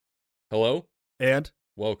Hello, And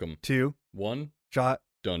welcome to One Shot.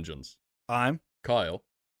 Dungeons. I'm Kyle,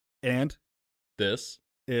 and this,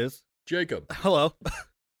 is Jacob. hello.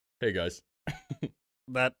 Hey guys.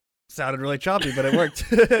 That sounded really choppy, but it worked.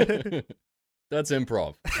 That's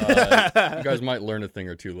improv. You guys might learn a thing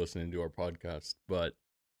or two listening to our podcast, but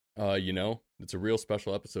it's a real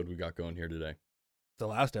special episode we got going here today. The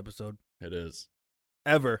last episode It is.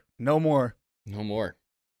 ever. No more. No more.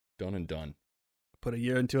 Done and done. Put a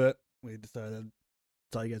year into it. We decided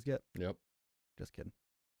that's all you guys get. Yep. Just kidding.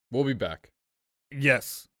 We'll be back.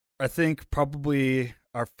 Yes. I think probably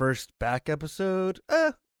our first back episode.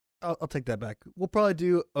 I'll take that back. We'll probably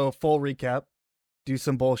do a full recap. Do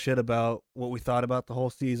some bullshit about what we thought about the whole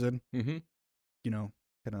season. Mm-hmm. You know,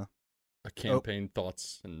 kind of. A campaign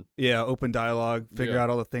thoughts and open dialogue. Figure Yeah. out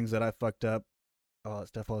all the things that I fucked up. All that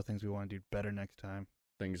stuff. All the things we want to do better next time.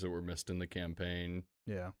 things that were missed in the campaign.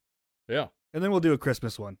 Yeah. Yeah. And then we'll do a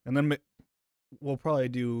Christmas one. And then we'll probably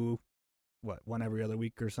do, one every other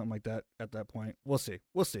week or something like that at that point. We'll see.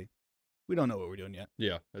 We don't know what we're doing yet.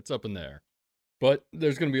 Yeah, it's up in the air. But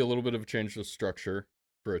there's going to be a little bit of a change to structure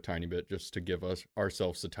for a tiny bit, just to give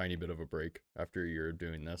ourselves a tiny bit of a break after a year of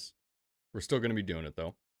doing this. We're still going to be doing it,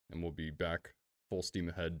 though, and we'll be back full steam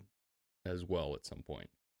ahead as well at some point.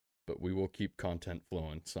 But we will keep content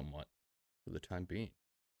flowing somewhat for the time being.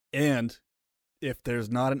 And if there's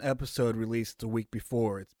not an episode released the week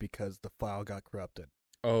before, it's because the file got corrupted.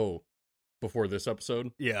 Oh, before this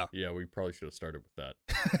episode? Yeah. Yeah, we probably should have started with that.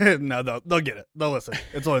 No, they'll get it. They'll listen.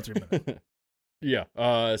 It's only 3 minutes. Yeah,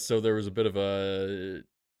 so there was a bit of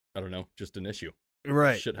just an issue.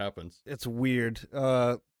 Right. Shit happens. It's weird.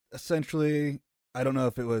 Essentially, I don't know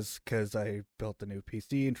if it was because I built a new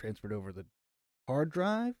PC and transferred over the hard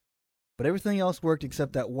drive, but everything else worked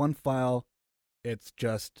except that one file. It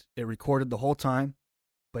recorded the whole time,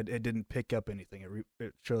 but it didn't pick up anything.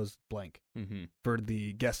 It shows blank for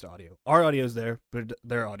the guest audio. Our audio is there, but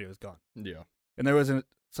their audio is gone. Yeah. And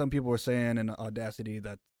some people were saying in Audacity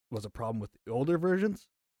that was a problem with the older versions,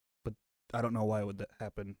 but I don't know why would that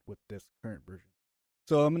happen with this current version.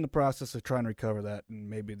 So I'm in the process of trying to recover that, and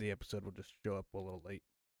maybe the episode will just show up a little late.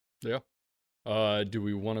 Yeah. Do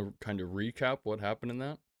we want to kind of recap what happened in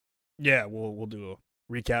that? Yeah, we'll do a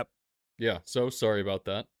recap. Yeah, so sorry about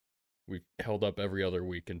that. We've held up every other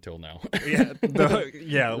week until now.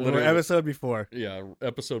 Literally, episode before. Yeah,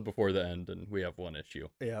 episode before the end, and we have one issue.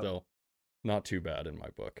 Yeah. So, not too bad in my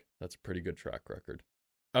book. That's a pretty good track record.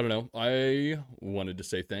 I don't know. I wanted to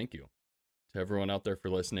say thank you to everyone out there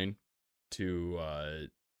for listening, to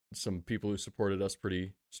some people who supported us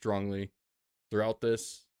pretty strongly throughout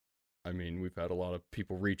this. I mean, we've had a lot of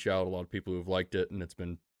people reach out, a lot of people who've liked it, and it's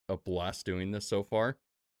been a blast doing this so far.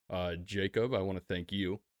 Jacob, I want to thank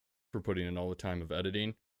you for putting in all the time of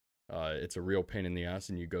editing. It's a real pain in the ass,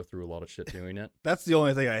 and you go through a lot of shit doing it. That's the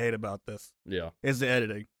only thing I hate about this. Yeah. Is the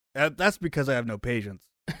editing. That's because I have no patience.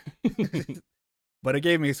 But it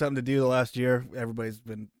gave me something to do the last year. Everybody's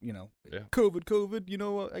been,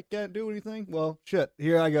 COVID, I can't do anything. Well, shit,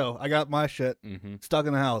 here I go. I got my shit stuck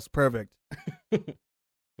in the house. Perfect.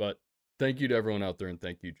 But thank you to everyone out there, and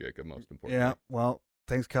thank you, Jacob, most importantly. Yeah, well,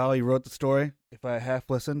 thanks, Kyle. You wrote the story. If I half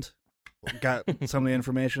listened, got some of the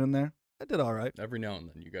information in there, I did all right. Every now and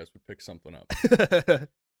then, you guys would pick something up.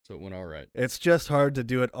 So it went all right. It's just hard to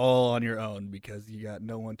do it all on your own because you got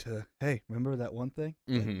no one to, hey, remember that one thing?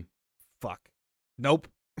 Mm-hmm. Fuck. Nope.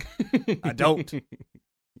 I don't.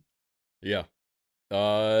 Yeah.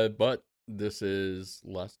 But this is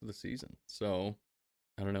last of the season. So,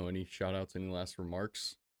 I don't know, any shout outs, any last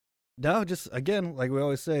remarks? No, just, again, like we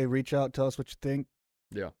always say, reach out, tell us what you think.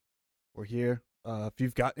 Yeah. We're here. If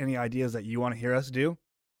you've got any ideas that you want to hear us do,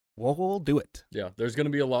 we'll do it. Yeah, there's going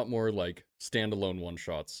to be a lot more, standalone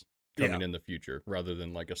one-shots coming in the future, rather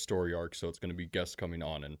than, a story arc, so it's going to be guests coming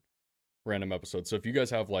on and random episodes. So if you guys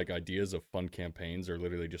have, ideas of fun campaigns, or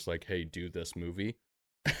literally just, hey, do this movie,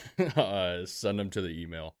 send them to the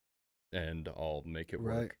email, and I'll make it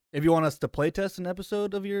work. If you want us to playtest an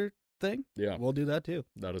episode of your thing, yeah, we'll do that, too.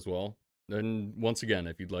 That as well. And once again,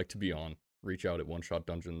 if you'd like to be on, reach out at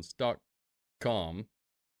oneshotdungeons.com.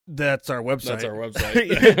 That's our website. That's our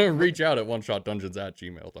website. Reach out at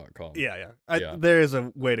oneshotdungeons@gmail.com. Yeah. There is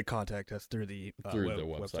a way to contact us through the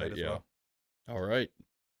website as well. All right.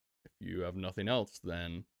 If you have nothing else,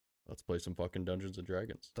 then let's play some fucking Dungeons and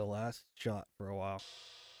Dragons. The last shot for a while.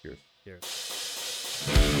 Cheers.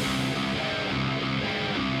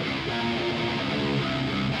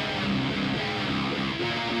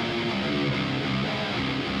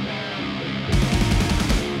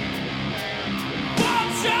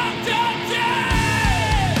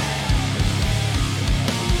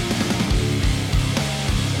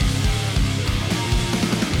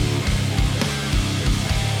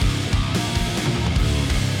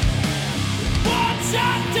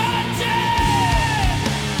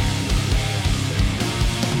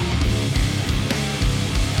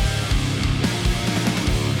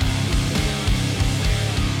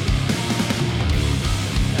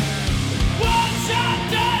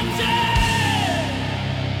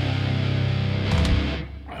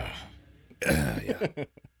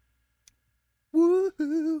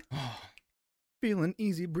 Woohoo! Feeling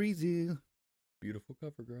easy breezy. Beautiful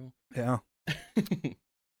cover, girl. Yeah.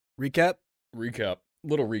 Recap?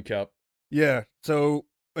 Little recap. Yeah. So,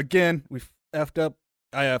 again, we effed up.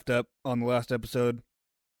 I effed up on the last episode.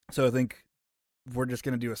 So I think we're just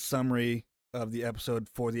going to do a summary of the episode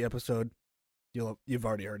for the episode. You've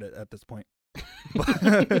already heard it at this point.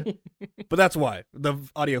 But that's why. The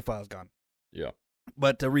audio file's gone. Yeah.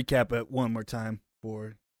 But to recap it one more time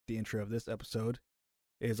for the intro of this episode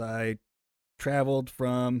is I traveled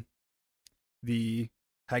from the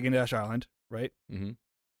Haagen-Dazs Island, right? Mm-hmm.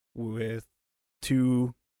 With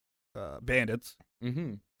 2 bandits.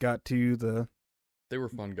 Mm-hmm. Got to the... They were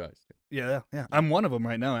fun guys, too. Yeah. I'm one of them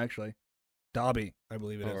right now, actually. Dobby, I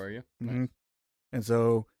believe it is. Oh, are you? Mm-hmm. Nice. And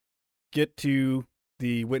so, get to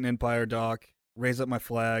the Witten Empire dock, raise up my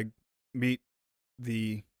flag, meet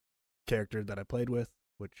the character that I played with,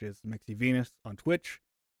 which is MexiVenus on Twitch,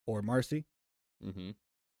 or Marcy. Mm-hmm.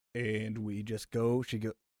 And we just go,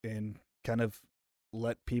 and kind of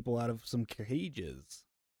let people out of some cages.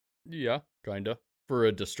 Yeah, kinda. For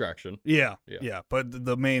a distraction. Yeah. But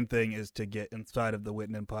the main thing is to get inside of the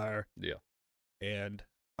Witten Empire. Yeah. And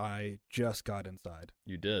I just got inside.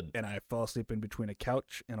 You did. And I fell asleep in between a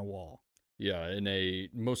couch and a wall. Yeah,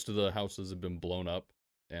 most of the houses have been blown up,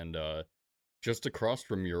 and just across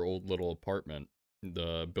from your old little apartment,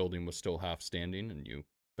 the building was still half standing, and you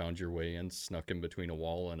found your way in, snuck in between a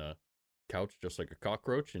wall and a couch just like a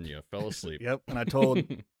cockroach, and you fell asleep. Yep, and I told,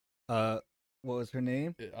 what was her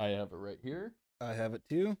name? I have it right here. I have it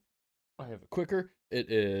too. I have it quicker.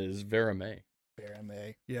 It is Vera May. Vera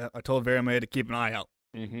May. Yeah, I told Vera May to keep an eye out.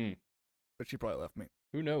 Mm-hmm. But she probably left me.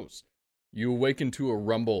 Who knows? You awaken to a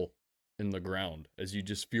rumble in the ground as you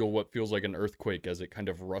just feel what feels like an earthquake as it kind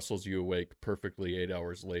of rustles you awake perfectly 8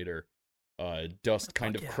 hours later. Dust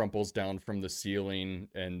kind of crumples down from the ceiling,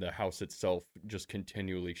 and the house itself just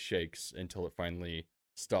continually shakes until it finally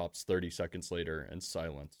stops 30 seconds later and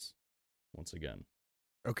silence once again.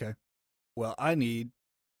 Okay. Well, I need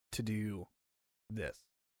to do this.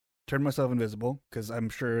 Turn myself invisible, because I'm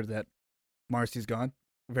sure that Marcy's gone.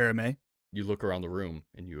 Vera May. You look around the room,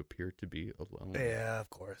 and you appear to be alone. Yeah, of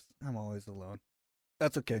course. I'm always alone.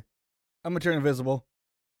 That's okay. I'm going to turn invisible.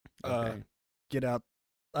 Okay. Get out.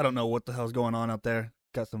 I don't know what the hell's going on out there.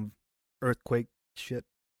 Got some earthquake shit.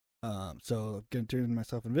 So I'm going to turn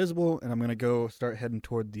myself invisible, and I'm going to go start heading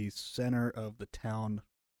toward the center of the town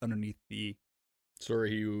underneath the... So are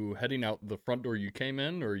you heading out the front door you came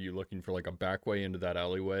in, or are you looking for like a back way into that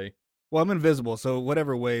alleyway? Well, I'm invisible, so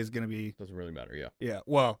whatever way is going to be... Doesn't really matter, yeah. Yeah,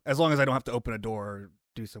 well, as long as I don't have to open a door or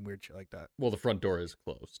do some weird shit like that. Well, the front door is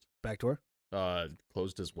closed. Back door?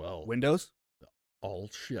 Closed as well. Windows? All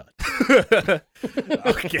shut.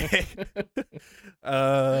 Okay.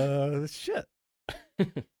 Shit.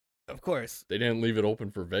 Of course. They didn't leave it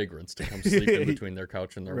open for vagrants to come sleep in between their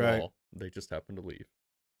couch and their Right. wall. They just happened to leave.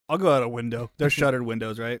 I'll go out a window. They're shuttered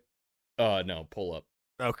windows, right? No, pull up.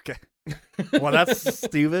 Okay. Well, that's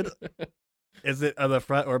stupid. Is it the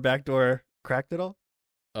front or back door cracked at all?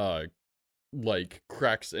 Like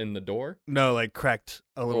cracks in the door? No, like cracked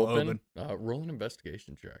a little open. Roll an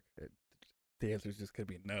investigation check. The answer is just gonna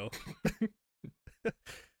be no.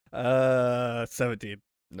 17.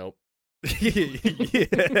 Nope.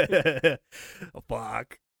 Yeah.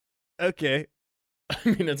 Fuck. Okay. I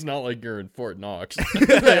mean, it's not like you're in Fort Knox.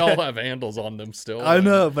 They all have handles on them still. I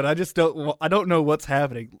know, but I just don't. I don't know what's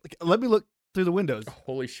happening. Let me look through the windows.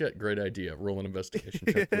 Holy shit! Great idea. Roll an investigation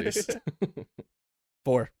check, please.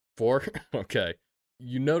 4. 4? Okay.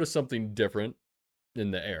 You notice something different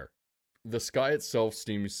in the air. The sky itself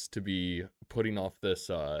seems to be putting off this,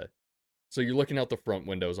 so you're looking out the front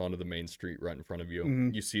windows onto the main street right in front of you.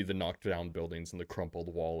 Mhm. You see the knocked down buildings and the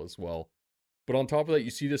crumpled wall as well. But on top of that,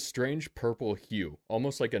 you see this strange purple hue,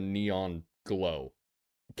 almost like a neon glow,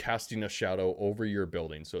 casting a shadow over your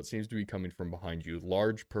building. So it seems to be coming from behind you.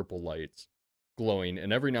 Large purple lights glowing.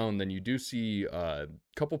 And every now and then you do see a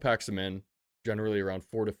couple packs of men, generally around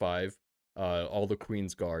 4 to 5, all the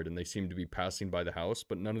Queen's Guard, and they seem to be passing by the house,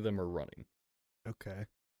 but none of them are running. Okay.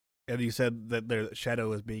 And you said that their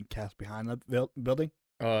shadow is being cast behind the building?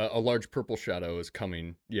 A large purple shadow is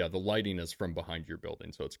coming. Yeah, the lighting is from behind your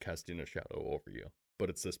building, so it's casting a shadow over you.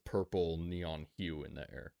 But it's this purple neon hue in the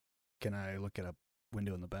air. Can I look at a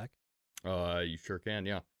window in the back? You sure can,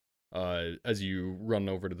 yeah. As you run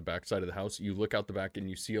over to the back side of the house, you look out the back and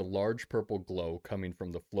you see a large purple glow coming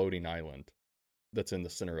from the floating island that's in the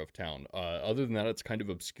center of town. Other than that, it's kind of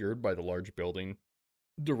obscured by the large building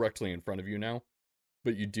directly in front of you now.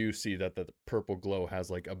 But you do see that the purple glow has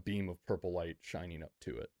like a beam of purple light shining up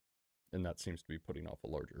to it. And that seems to be putting off a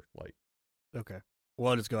larger light. Okay. Well,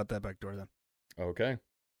 I'll just go out that back door then. Okay.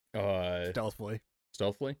 Stealthily.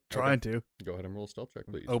 Stealthily? Trying Okay. to. Go ahead and roll a stealth check,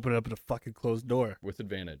 please. Open up a fucking closed door. With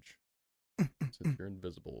advantage. Since you're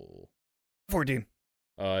invisible. 14.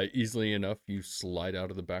 Easily enough, you slide out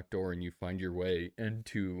of the back door and you find your way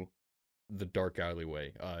into the dark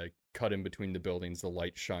alleyway. Cut in between the buildings, the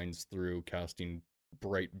light shines through, casting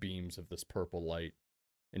bright beams of this purple light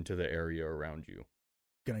into the area around you.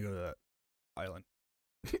 Gonna go to that island.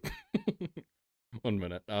 1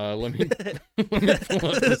 minute. Let me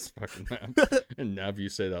pull up this fucking map and have you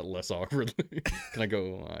say that less awkwardly. Can I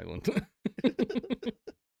go island?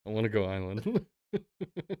 I want to go island.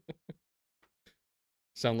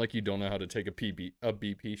 Sound like you don't know how to take a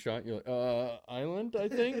BP shot. You're like, island, I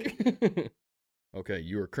think. Okay,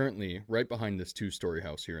 you are currently right behind this 2-story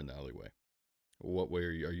house here in the alleyway. What way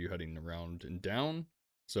are you heading around and down?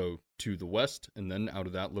 So to the west, and then out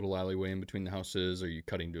of that little alleyway in between the houses, are you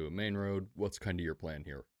cutting to a main road? What's kind of your plan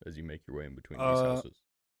here as you make your way in between these houses?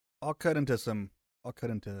 I'll cut into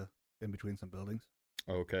in between some buildings.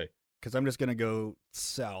 Okay. Because I'm just gonna go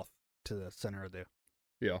south to the center of the.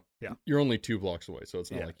 Yeah. Yeah. You're only 2 blocks away, so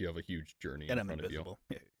it's not like you have a huge journey and in I'm front invisible.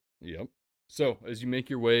 of you. Yep. So as you make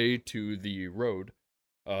your way to the road,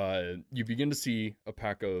 you begin to see a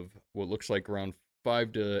pack of what looks like around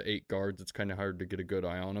 5 to 8 guards. It's kind of hard to get a good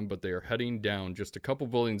eye on them, but they are heading down just a couple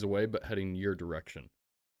buildings away, but heading your direction.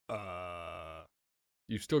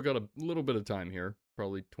 You've still got a little bit of time here,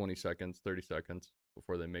 probably 20 seconds, 30 seconds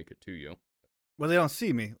before they make it to you. Well, they don't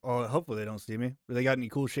see me. Or hopefully they don't see me. Do they got any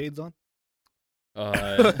cool shades on?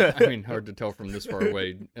 I mean, hard to tell from this far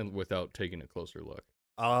away and without taking a closer look.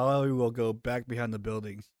 I will go back behind the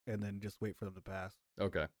buildings and then just wait for them to pass.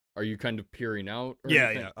 Okay. Are you kind of peering out? Or Yeah,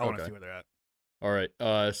 anything? yeah. I want to see where they're at. All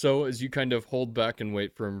right. So as you kind of hold back and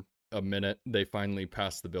wait for a minute, they finally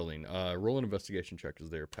pass the building. Roll an investigation check as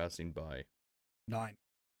they are passing by. 9.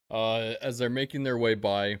 As they're making their way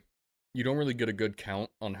by, you don't really get a good count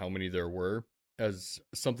on how many there were, as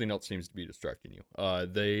something else seems to be distracting you.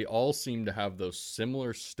 They all seem to have those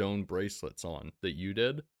similar stone bracelets on that you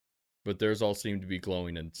did, but theirs all seem to be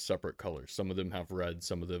glowing in separate colors. Some of them have red,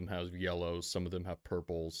 some of them have yellows, some of them have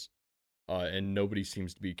purples, and nobody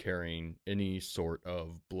seems to be carrying any sort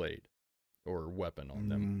of blade or weapon on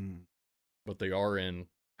them. But they are in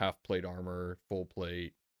half-plate armor, full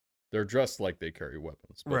plate. They're dressed like they carry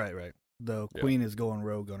weapons. But, right. The queen is going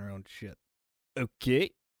rogue on her own shit.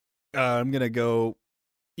 Okay. I'm going to go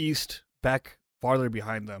east, back farther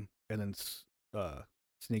behind them, and then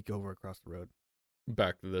sneak over across the road.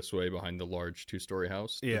 Back this way behind the large 2-story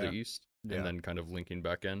house to the east, and then kind of linking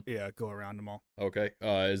back in? Yeah, go around them all. Okay.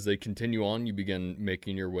 As they continue on, you begin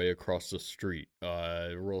making your way across the street.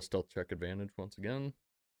 Roll stealth check advantage once again.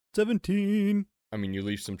 17. I mean, you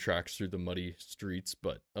leave some tracks through the muddy streets,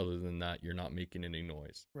 but other than that, you're not making any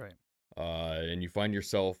noise. Right. And you find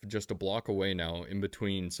yourself just a block away now in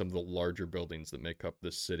between some of the larger buildings that make up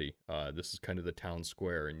this city. This is kind of the town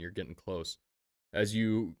square, and you're getting close. As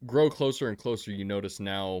you grow closer and closer, you notice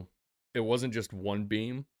now it wasn't just one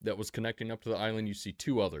beam that was connecting up to the island. You see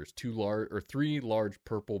 2 others, 3 large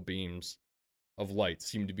purple beams of light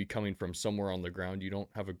seem to be coming from somewhere on the ground. You don't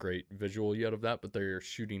have a great visual yet of that, but they're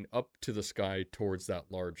shooting up to the sky towards that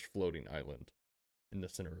large floating island in the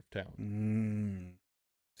center of town.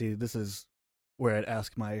 See, this is where I'd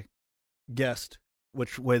ask my guest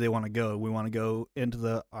which way they want to go. We want to go into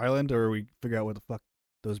the island, or we figure out where the fuck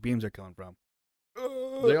those beams are coming from?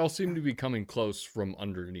 They all seem to be coming close from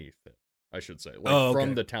underneath it, I should say. Like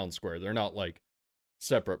from the town square. They're not like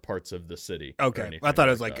separate parts of the city. Okay. I thought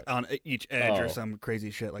it was like on each edge or some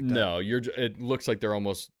crazy shit like that. No, it looks like they're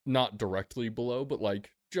almost not directly below, but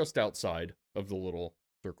like just outside of the little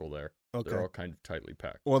circle there. Okay. They're all kind of tightly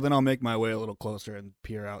packed. Well, then I'll make my way a little closer and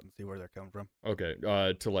peer out and see where they're coming from. Okay.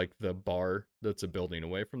 To like the bar that's a building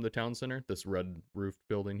away from the town center, this red roofed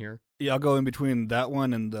building here. Yeah, I'll go in between that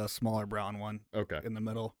one and the smaller brown one. Okay. In the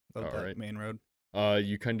middle of that main road.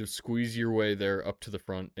 You kind of squeeze your way there up to the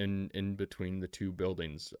front in between the 2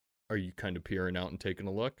 buildings. Are you kind of peering out and taking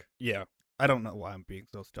a look? Yeah. I don't know why I'm being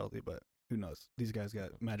so stealthy, but who knows? These guys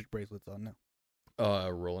got magic bracelets on now.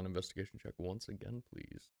 Roll an investigation check once again,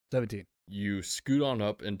 please. 17. You scoot on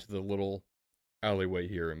up into the little alleyway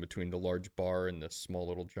here in between the large bar and this small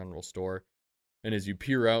little general store. And as you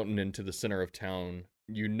peer out and into the center of town,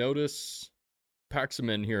 you notice packs of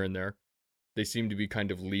men here and there. They seem to be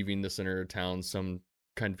kind of leaving the center of town, some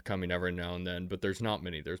kind of coming every now and then, but there's not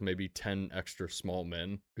many. There's maybe 10 extra small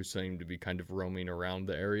men who seem to be kind of roaming around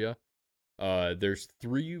the area. There's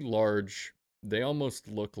 3 large, they almost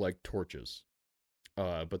look like torches,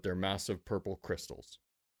 but they're massive purple crystals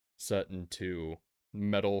set into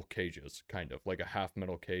metal cages, kind of like a half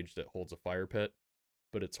metal cage that holds a fire pit,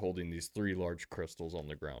 but it's holding these 3 large crystals on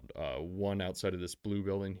the ground. One outside of this blue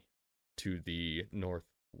building to the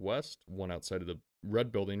northwest, one outside of the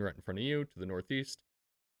red building right in front of you to the northeast,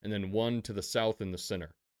 and then one to the south in the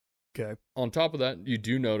center. Okay. On top of that, you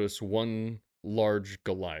do notice one large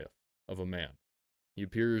Goliath of a man. He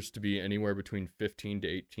appears to be anywhere between 15 to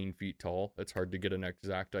 18 feet tall. It's hard to get an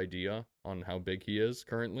exact idea on how big he is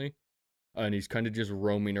currently. And he's kind of just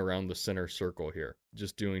roaming around the center circle here,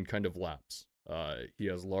 just doing kind of laps. He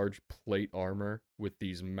has large plate armor with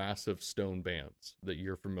these massive stone bands that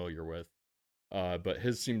you're familiar with. But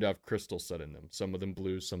his seem to have crystals set in them. Some of them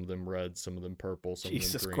blue, some of them red, some of them purple, some of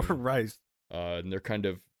them green. Christ. And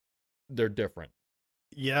they're different.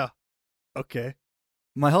 Yeah. Okay.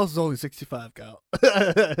 My health is only 65, Kyle.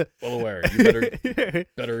 Well aware. You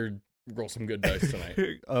better roll some good dice tonight.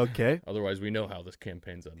 Okay. Otherwise, we know how this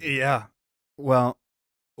campaign's ended. Yeah. Well,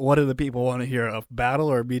 what do the people want to hear? A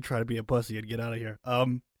battle or me try to be a pussy and get out of here?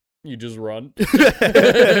 You just run.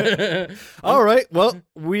 All right. Well,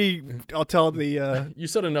 I'll tell the. You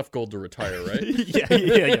said enough gold to retire, right?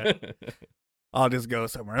 Yeah. I'll just go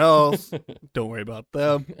somewhere else. Don't worry about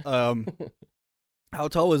them. How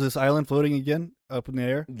tall was this island floating again up in the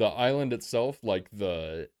air? The island itself,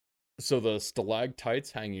 so the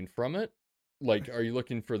stalactites hanging from it, like, are you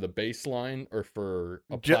looking for the baseline or for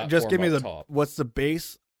a platform just give me up the top? What's the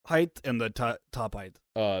base height and the top height?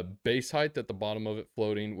 Base height at the bottom of it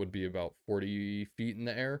floating would be about 40 feet in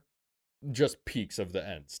the air. Just peaks of the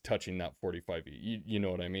ends touching that 45 feet. You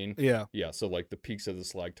know what I mean? Yeah. Yeah, so like the peaks of the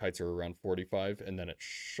stalactites are around 45, and then it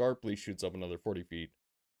sharply shoots up another 40 feet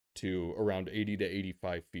to around 80 to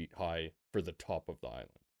 85 feet high for the top of the island.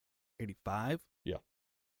 85? Yeah.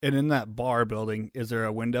 And in that bar building, is there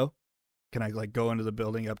a window? Can I like go into the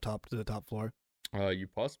building up top to the top floor? You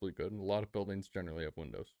possibly could. A lot of buildings generally have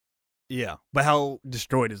windows. Yeah. But how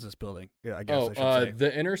destroyed is this building? Yeah, I guess I should say.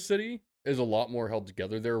 The inner city is a lot more held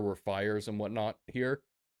together. There were fires and whatnot here.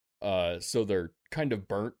 So they're kind of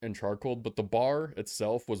burnt and charcoaled, but the bar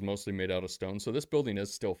itself was mostly made out of stone. So this building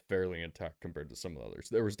is still fairly intact compared to some of the others.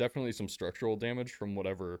 There was definitely some structural damage from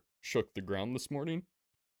whatever shook the ground this morning,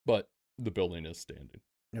 but the building is standing.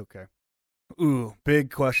 Okay. Ooh,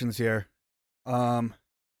 big questions here. Because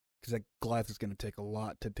that Goliath is going to take a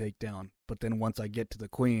lot to take down. But then once I get to the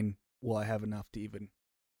queen, will I have enough to even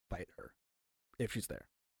fight her? If she's there.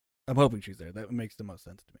 I'm hoping she's there. That makes the most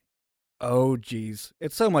sense to me. Oh, geez.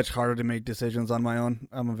 It's so much harder to make decisions on my own.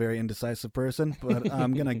 I'm a very indecisive person, but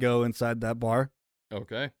I'm going to go inside that bar.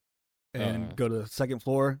 Okay. And go to the second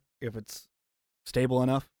floor if it's stable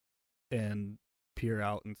enough and peer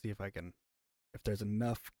out and see if there's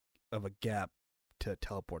enough of a gap to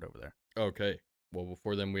teleport over there. Okay. Well,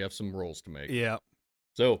 before then, we have some rolls to make. Yeah.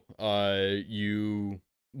 So, you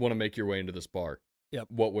want to make your way into this bar. Yep.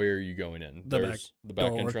 What way are you going in? The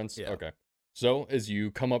back door. entrance? Yeah. Okay. So, as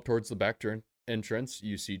you come up towards the back entrance,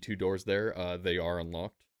 you see 2 doors there. They are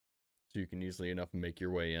unlocked. So you can easily enough make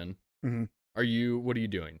your way in. Mm-hmm. What are you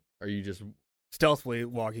doing? Are you just stealthily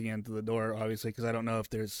walking into the door, obviously, because I don't know if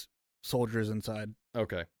there's soldiers inside.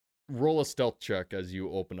 Okay. Roll a stealth check as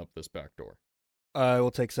you open up this back door. I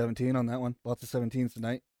will take 17 on that one. Lots of 17s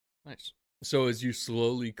tonight. Nice. So as you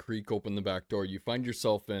slowly creak open the back door, you find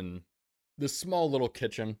yourself in this small little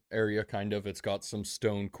kitchen area, kind of. It's got some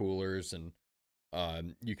stone coolers, and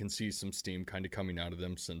you can see some steam kind of coming out of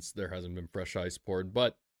them since there hasn't been fresh ice poured.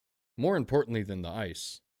 But more importantly than the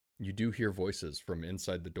ice, you do hear voices from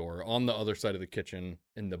inside the door. On the other side of the kitchen,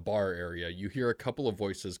 in the bar area, you hear a couple of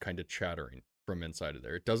voices kind of chattering from inside of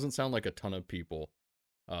there. It doesn't sound like a ton of people,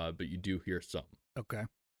 but you do hear some. Okay.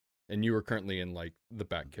 And you are currently in, like, the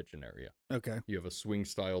back kitchen area. Okay. You have a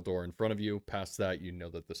swing-style door in front of you. Past that, you know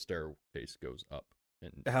that the staircase goes up.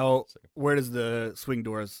 Where does the swing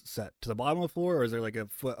doors set? To the bottom of the floor, or is there like a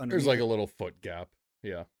foot under? There's like a little foot gap.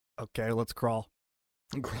 Yeah. Okay, let's crawl.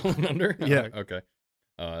 Crawling under? Yeah. Okay.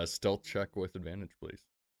 Stealth check with advantage, please.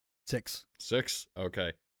 6. 6?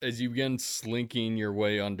 Okay. As you begin slinking your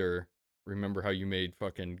way under, remember how you made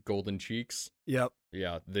fucking golden cheeks? Yep.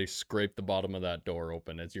 Yeah, they scrape the bottom of that door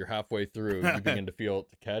open. As you're halfway through, you begin to feel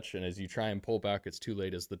it to catch, and as you try and pull back, it's too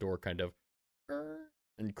late as the door kind of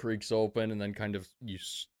and creaks open, and then kind of you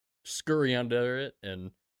scurry under it,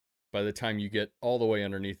 and by the time you get all the way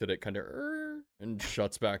underneath it, it kind of and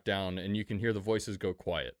shuts back down, and you can hear the voices go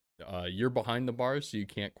quiet. You're behind the bar, so you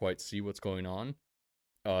can't quite see what's going on,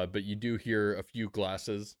 but you do hear a few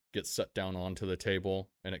glasses get set down onto the table,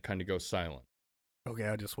 and it kind of goes silent. Okay,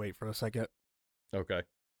 I'll just wait for a second. Okay.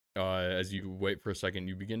 As you wait for a second,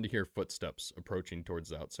 you begin to hear footsteps approaching towards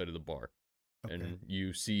the outside of the bar. Okay. And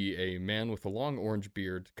you see a man with a long orange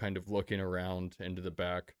beard kind of looking around into the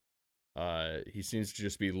back. He seems to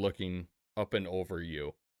just be looking up and over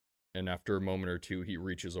you. And after a moment or two, he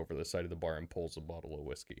reaches over the side of the bar and pulls a bottle of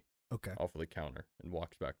whiskey Okay. off of the counter and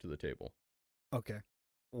walks back to the table. Okay.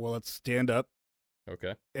 Well, let's stand up,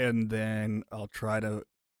 Okay. and then I'll try to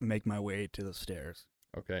make my way to the stairs.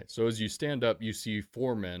 Okay. So as you stand up, you see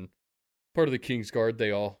 4 men. Part of the King's Guard,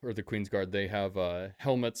 or the Queen's Guard, they have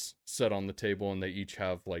helmets set on the table, and they each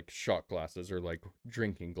have like shot glasses or like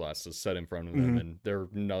drinking glasses set in front of them, and they're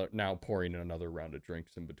now pouring another round of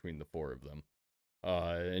drinks in between the 4 of them.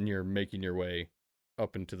 And you're making your way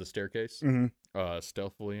up into the staircase,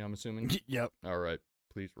 stealthily, I'm assuming. Yep. All right,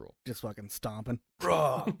 please roll. Just fucking stomping.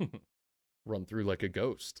 Run through like a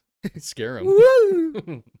ghost. Scare them.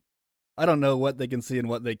 Woo! I don't know what they can see and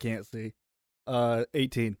what they can't see.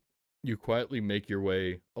 18. You quietly make your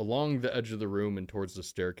way along the edge of the room and towards the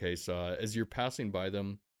staircase. As you're passing by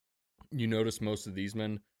them, you notice most of these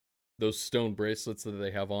men, those stone bracelets that they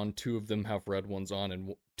have on, 2 of them have red ones on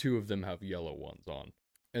and 2 of them have yellow ones on.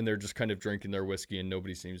 And they're just kind of drinking their whiskey, and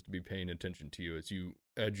nobody seems to be paying attention to you as you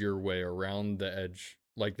edge your way around the edge,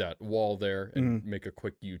 like that wall there, and make a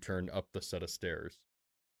quick U-turn up the set of stairs,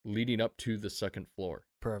 leading up to the 2nd floor.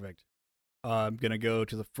 Perfect. I'm going to go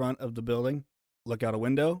to the front of the building, look out a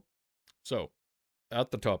window. So,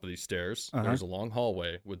 at the top of these stairs, there's a long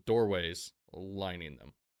hallway with doorways lining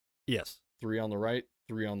them. Yes. 3 on the right,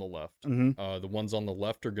 3 on the left. The ones on the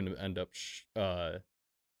left are going to end up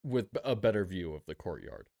with a better view of the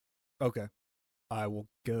courtyard. Okay. I will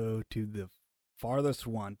go to the farthest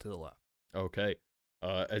one to the left. Okay.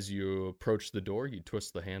 As you approach the door, you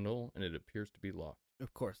twist the handle, and it appears to be locked.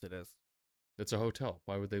 Of course it is. It's a hotel.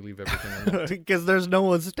 Why would they leave everything unlocked? Because there's no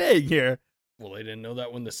one staying here. Well, they didn't know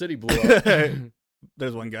that when the city blew up.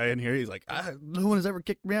 There's one guy in here. He's like, no one has ever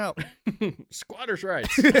kicked me out. Squatters'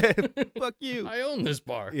 rights. Fuck you. I own this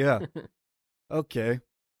bar. Yeah. Okay.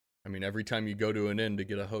 I mean, every time you go to an inn to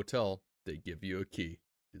get a hotel, they give you a key.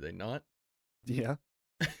 Do they not? Yeah.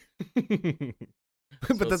 So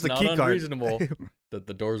But that's it's a key not card. unreasonable that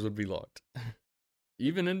the doors would be locked.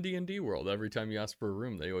 Even in D&D world, every time you ask for a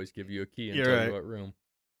room, they always give you a key and You're tell right. you what room.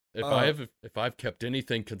 If I've kept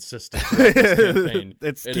anything consistent throughout this campaign,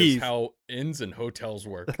 It's it keys. is how inns and hotels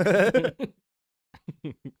work.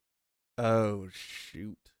 Oh,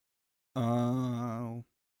 shoot. Oh.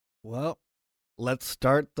 Well, let's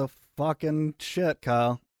start the fucking shit,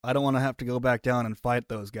 Kyle. I don't want to have to go back down and fight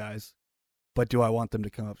those guys. But do I want them to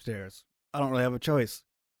come upstairs? I don't really have a choice.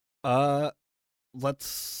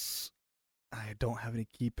 Let's... I don't have any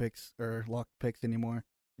key picks or lock picks anymore.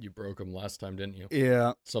 You broke them last time, didn't you?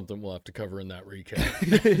 Yeah. Something we'll have to cover in that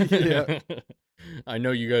recap. Yeah. I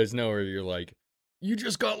know you guys know where you're like, you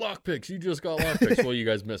just got lockpicks. You just got lockpicks. Well, you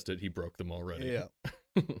guys missed it. He broke them already. Yeah.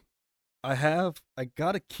 I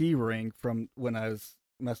got a key ring from when I was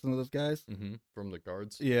messing with those guys. From the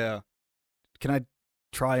guards. Yeah. Can I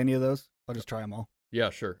try any of those? I'll just try them all. Yeah,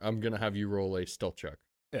 sure. I'm going to have you roll a stealth check.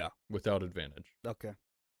 Yeah. Without advantage. Okay.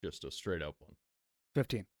 Just a straight up one.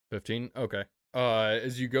 15. 15? Okay.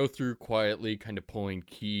 As you go through quietly, kind of pulling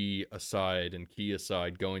key aside,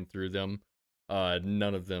 going through them,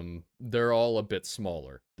 none of them, they're all a bit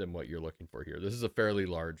smaller than what you're looking for here. This is a fairly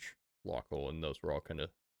large lock hole, and those were all kind of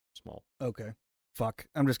small. Okay. Fuck.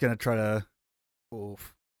 I'm just going to try to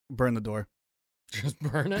burn the door. Just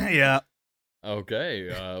burn it? Yeah.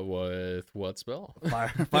 Okay. With what spell?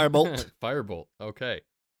 Firebolt. Firebolt. Okay.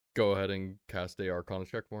 Go ahead and cast a Arcana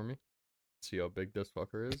check for me. See how big this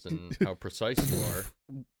fucker is and how precise you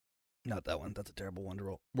are. Not that one. That's a terrible one to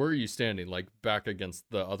roll. Where are you standing? Like back against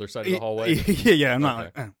the other side of the hallway? Yeah, I'm not.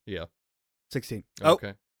 Okay. Yeah. 16. Okay.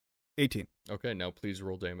 Oh, 18. Okay, now please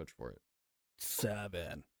roll damage for it.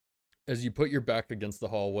 7. As you put your back against the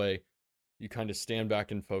hallway, you kind of stand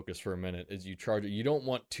back and focus for a minute as you charge it. You don't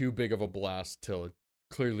want too big of a blast to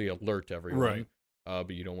clearly alert everyone. Right.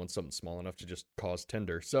 But you don't want something small enough to just cause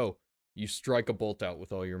tinder. So you strike a bolt out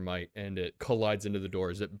with all your might, and it collides into the door.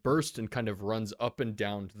 As it bursts and kind of runs up and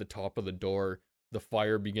down to the top of the door, the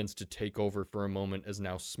fire begins to take over for a moment as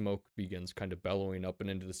now smoke begins kind of bellowing up and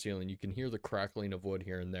into the ceiling. You can hear the crackling of wood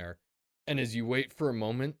here and there. And as you wait for a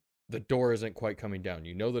moment, the door isn't quite coming down.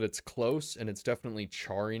 You know that it's close, and it's definitely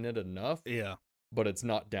charring it enough. Yeah. But it's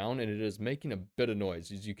not down, and it is making a bit of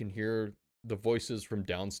noise. As you can hear the voices from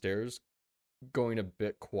downstairs going a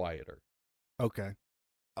bit quieter. Okay.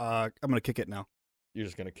 I'm going to kick it now. You're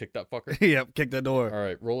just going to kick that fucker? Yep, kick the door. All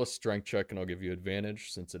right, roll a strength check, and I'll give you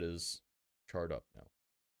advantage since it is charred up now.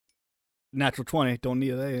 Natural 20. Don't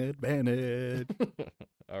need an advantage.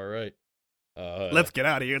 All right. Let's get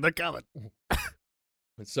out of here. They're coming.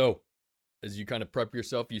 So, As you kind of prep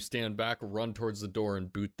yourself, you stand back, run towards the door,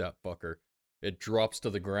 and boot that fucker. It drops to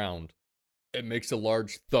the ground. It makes a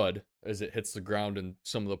large thud as it hits the ground, and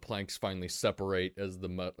some of the planks finally separate as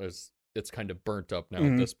it's kind of burnt up now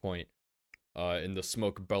at this point. And the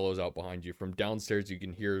smoke bellows out behind you. From downstairs, you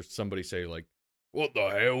can hear somebody say, like, "What the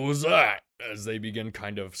hell was that?" As they begin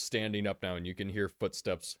kind of standing up now, and you can hear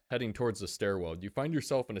footsteps heading towards the stairwell. You find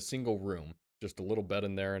yourself in a single room, just a little bed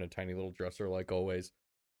in there and a tiny little dresser, like always.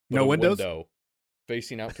 But no windows? Window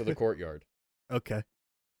facing out to the courtyard. Okay.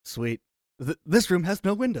 Sweet. This room has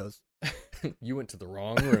no windows. You went to the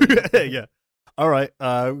wrong room. Yeah. All right.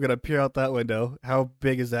 I'm going to peer out that window. How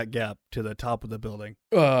big is that gap to the top of the building?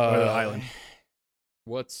 Or the island?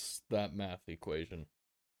 What's that math equation?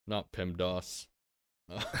 Not PEMDAS.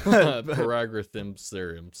 Paragrathim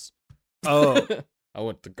theorems. Oh. I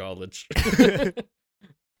went to college.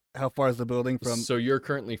 How far is the building from? So you're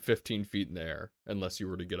currently 15 feet in the air, unless you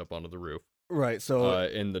were to get up onto the roof. Right, so...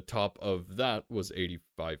 and the top of that was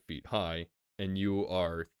 85 feet high, and you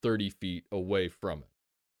are 30 feet away from it.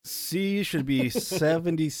 C should be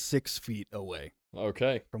 76 feet away.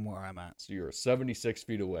 Okay. From where I'm at. So you're 76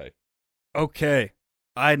 feet away. Okay.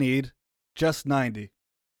 I need just 90.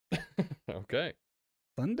 Okay.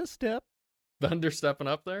 Thunderstep? Thunderstepping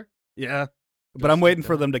up there? Yeah. But I'm waiting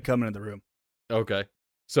for them to come into the room. Okay.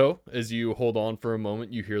 So, as you hold on for a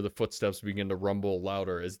moment, you hear the footsteps begin to rumble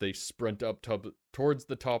louder as they sprint up towards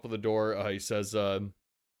the top of the door. He says,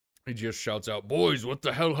 he just shouts out, "Boys, what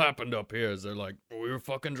the hell happened up here?" As they're like, "We were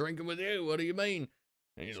fucking drinking with you. What do you mean?"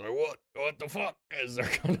 And he's like, "What? What the fuck?" As they're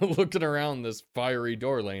kind of looking around this fiery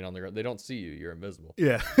door laying on the ground. They don't see you. You're invisible.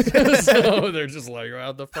 Yeah. So they're just like,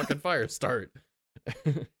 how'd the fucking fire start?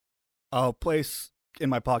 I'll place in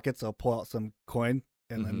my pockets, I'll pull out some coin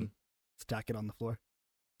and then stack it on the floor.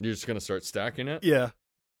 You're just going to start stacking it? Yeah.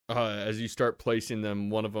 As you start placing them,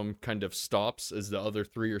 one of them kind of stops as the other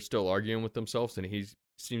three are still arguing with themselves, and he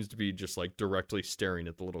seems to be just like directly staring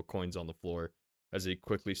at the little coins on the floor as he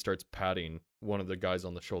quickly starts patting one of the guys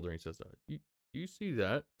on the shoulder. And he says, you see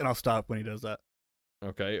that? And I'll stop when he does that.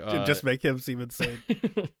 Okay. To just make him seem insane.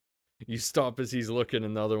 You stop as he's looking,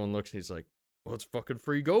 and the other one looks, and he's like, "Well, it's fucking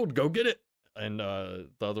free gold. Go get it." And the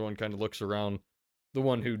other one kind of looks around. The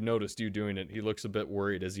one who noticed you doing it, he looks a bit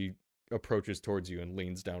worried as he approaches towards you and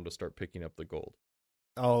leans down to start picking up the gold.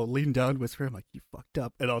 I'll lean down, whisper, I'm like, "You fucked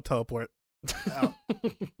up," and I'll teleport out.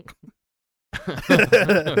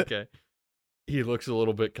 Okay. He looks a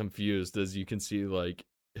little bit confused as you can see, like,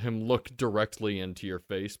 him look directly into your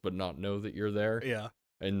face but not know that you're there. Yeah.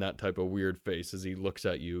 And that type of weird face as he looks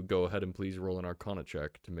at you. Go ahead and please roll an Arcana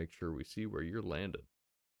check to make sure we see where you're landed.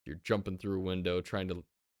 You're jumping through a window, trying to...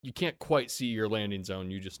 You can't quite see your landing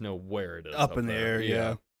zone, you just know where it is. Up in the air,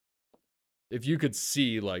 yeah. If you could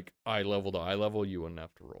see, like, eye level to eye level, you wouldn't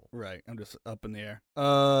have to roll. Right, I'm just up in the air.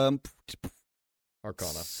 Arcana.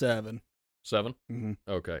 7. 7? Mm-hmm.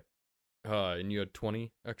 Okay. And you had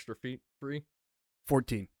 20 extra feet free?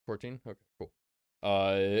 14. 14? Okay, cool.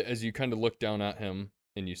 As you kind of look down at him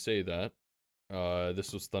and you say that,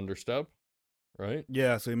 this was Thunderstep, right?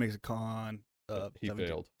 Yeah, so he makes a con. He 17.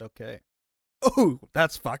 failed. Okay. Oh,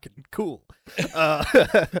 that's fucking cool.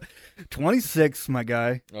 26, my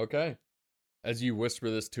guy. Okay. As you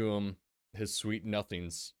whisper this to him, his sweet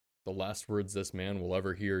nothings, the last words this man will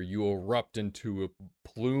ever hear, you erupt into a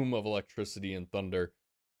plume of electricity and thunder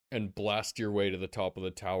and blast your way to the top of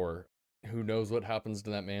the tower. Who knows what happens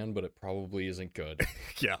to that man, but it probably isn't good.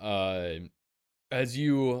 Yeah. As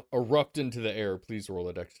you erupt into the air, please roll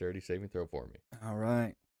a dexterity saving throw for me. All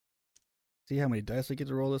right. See how many dice I get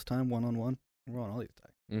to roll this time? 1-on-1? I'm rolling all these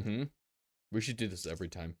dice. Mm-hmm. We should do this every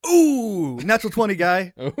time. Ooh! Natural 20,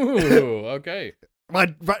 guy. Ooh, okay.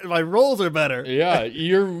 My rolls are better. Yeah,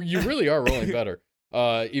 you really are rolling better.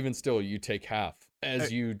 Even still, you take half.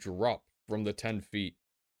 As you drop from the 10 feet,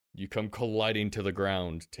 you come colliding to the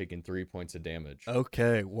ground, taking 3 points of damage.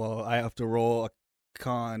 Okay, well, I have to roll a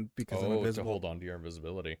con because I'm invisible. To hold on to your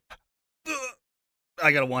invisibility.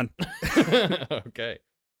 I got a 1. Okay.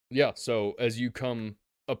 Yeah, so as you come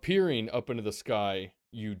appearing up into the sky,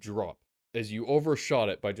 you drop. As you overshot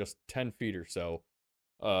it by just 10 feet or so,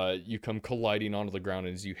 you come colliding onto the ground,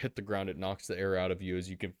 and as you hit the ground, it knocks the air out of you as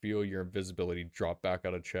you can feel your invisibility drop back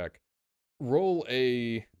out of check. Roll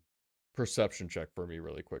a perception check for me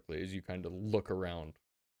really quickly as you kind of look around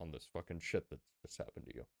on this fucking shit that's just happened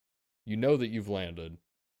to you. You know that you've landed,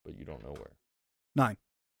 but you don't know where. 9.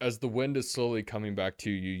 As the wind is slowly coming back to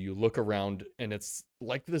you, you look around, and it's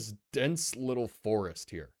like this dense little forest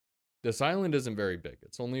here. This island isn't very big.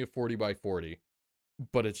 It's only a 40 by 40,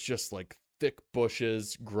 but it's just like thick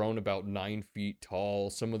bushes grown about 9 feet tall.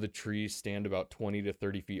 Some of the trees stand about 20 to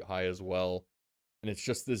 30 feet high as well. And it's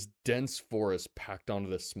just this dense forest packed onto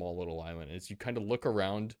this small little island. As you kind of look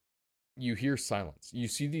around, you hear silence. You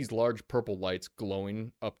see these large purple lights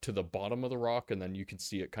glowing up to the bottom of the rock, and then you can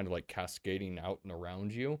see it kind of like cascading out and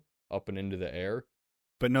around you, up and into the air.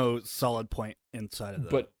 But no solid point inside of the...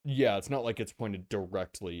 But yeah, it's not like it's pointed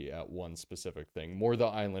directly at one specific thing. More the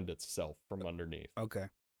island itself from underneath. Okay.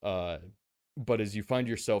 But as you find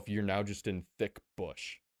yourself, you're now just in thick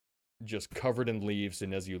bush, just covered in leaves,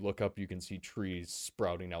 and as you look up, you can see trees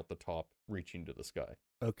sprouting out the top, reaching to the sky.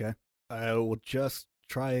 Okay. I will just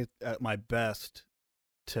try at my best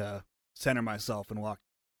to center myself and walk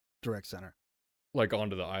direct center. Like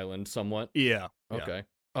onto the island somewhat? Yeah. Okay.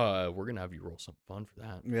 We're gonna have you roll some fun for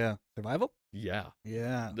that. Yeah. Survival? Yeah.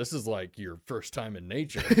 Yeah. This is like your first time in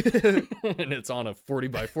nature. And it's on a 40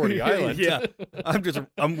 by 40 island. Yeah.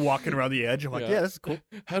 I'm walking around the edge. I'm like, yeah, this is cool.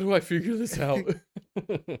 How do I figure this out?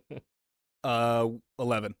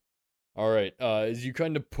 11. All right. As you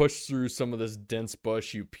kind of push through some of this dense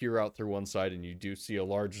bush, you peer out through one side and you do see a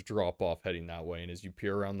large drop off heading that way. And as you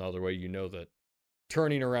peer around the other way, you know that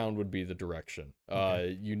turning around would be the direction.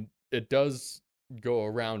 Okay. It does go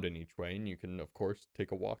around in each way, and you can of course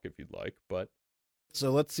take a walk if you'd like, but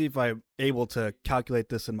so let's see if I'm able to calculate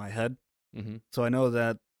this in my head. So I know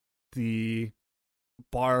that the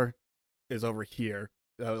bar is over here,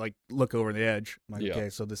 like look over the edge. I'm like, okay,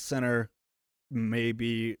 so the center may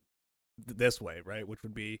be this way, right? Which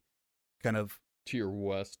would be kind of to your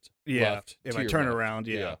west. Yeah, left, if I turn around,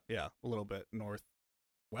 yeah, a little bit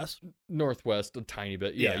northwest a tiny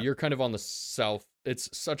bit. Yeah, you're kind of on the south.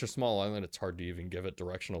 It's such a small island, it's hard to even give it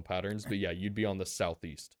directional patterns, but yeah, you'd be on the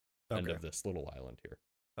southeast end of this little island here.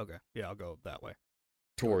 Okay, yeah, I'll go that way.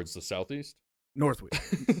 Towards the southeast? Northwest.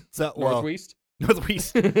 Northwest?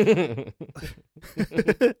 Northwest.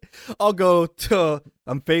 I'll go to,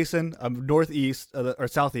 I'm northeast or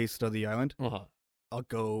southeast of the island. I'll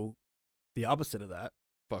go the opposite of that.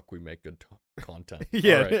 Fuck, we make good content.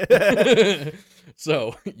 Yeah. Right.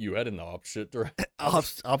 So you head in the opposite direction.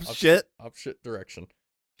 Opposite direction.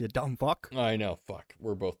 You dumb fuck. I know. Fuck.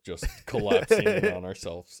 We're both just collapsing in on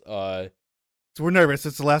ourselves. So we're nervous.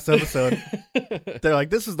 It's the last episode. They're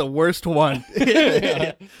like, this is the worst one.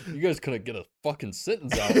 Yeah. You guys couldn't get a fucking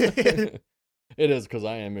sentence out. It is because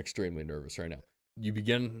I am extremely nervous right now. You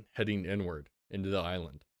begin heading inward into the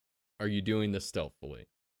island. Are you doing this stealthily?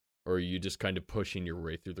 Or are you just kind of pushing your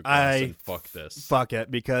way through the grass and fuck this? Fuck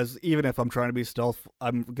it, because even if I'm trying to be stealth,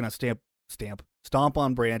 I'm going to stomp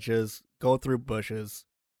on branches, go through bushes,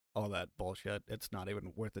 all that bullshit. It's not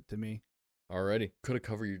even worth it to me. Alrighty. Could have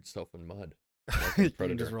covered yourself in mud. Like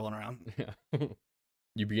Predator. Just rolling around. Yeah.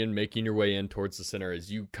 You begin making your way in towards the center.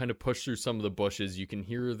 As you kind of push through some of the bushes, you can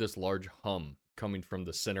hear this large hum coming from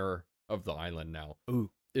the center of the island now.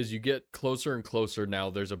 Ooh. As you get closer and closer now,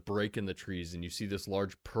 there's a break in the trees, and you see this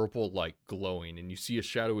large purple light glowing, and you see a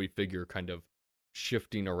shadowy figure kind of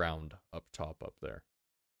shifting around up top up there.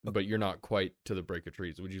 Okay. But you're not quite to the break of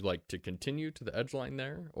trees. Would you like to continue to the edge line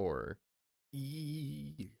there, or?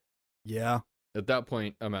 Yeah. At that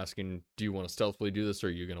point, I'm asking, do you want to stealthily do this, or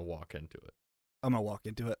are you going to walk into it? I'm going to walk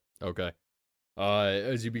into it. Okay.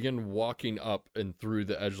 As you begin walking up and through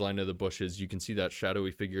the edge line of the bushes, you can see that shadowy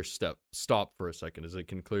figure stop for a second, as it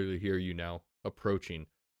can clearly hear you now approaching.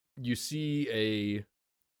 You see a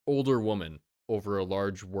older woman over a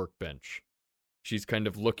large workbench. She's kind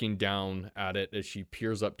of looking down at it as she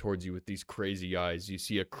peers up towards you with these crazy eyes. You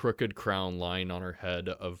see a crooked crown lying on her head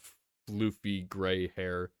of floofy gray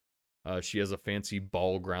hair. She has a fancy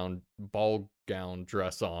ball gown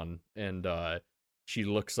dress on, and she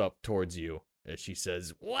looks up towards you. As she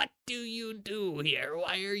says, "What do you do here?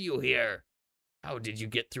 Why are you here? How did you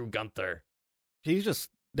get through Gunther?" He's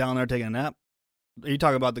just down there taking a nap. Are you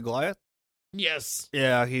talking about the Goliath? Yes.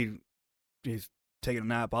 Yeah, he's taking a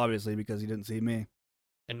nap, obviously, because he didn't see me.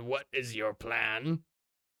 And what is your plan?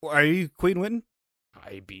 Are you Queen Witten?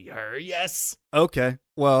 I be her, yes. Okay,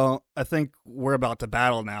 well, I think we're about to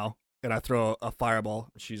battle now. And I throw a fireball.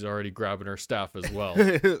 She's already grabbing her staff as well.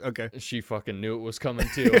 Okay. She fucking knew it was coming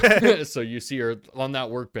too. So you see her on that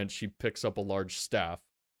workbench. She picks up a large staff.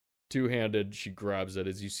 Two-handed, she grabs it.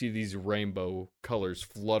 As you see these rainbow colors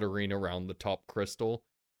fluttering around the top crystal.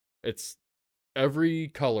 It's every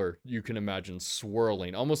color you can imagine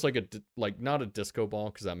swirling. Almost like not a disco ball,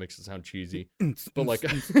 because that makes it sound cheesy. But like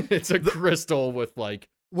it's a crystal with like...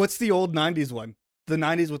 What's the old 90s one? The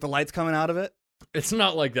 90s with the lights coming out of it? It's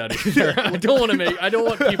not like that either. I don't want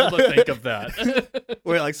people to think of that.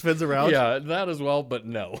 Where it like spins around? Yeah, that as well, but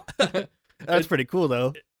no. That's pretty cool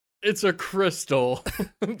though. It's a crystal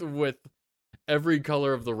with every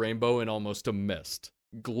color of the rainbow in almost a mist,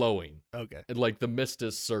 glowing. Okay. And like the mist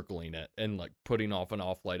is circling it and like putting off an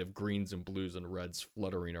off light of greens and blues and reds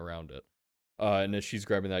fluttering around it. And as she's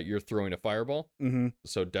grabbing that, you're throwing a fireball. Mm-hmm.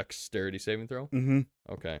 So dexterity saving throw. Mm-hmm.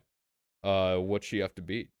 Okay. What's she have to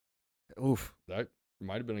beat? Oof. That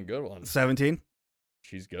might have been a good one. 17.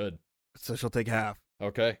 She's good. So she'll take half.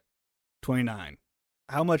 Okay. 29.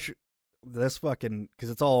 How much this fucking, because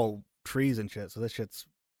it's all trees and shit, so this shit's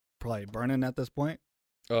probably burning at this point.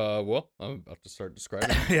 Well, I'm about to start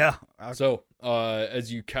describing. Yeah. So,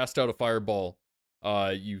 as you cast out a fireball,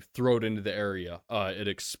 you throw it into the area. It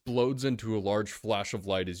explodes into a large flash of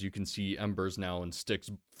light as you can see embers now and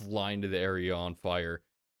sticks flying to the area on fire.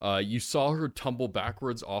 You saw her tumble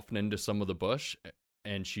backwards off and into some of the bush,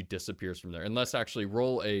 and she disappears from there. And let's actually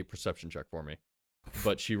roll a perception check for me.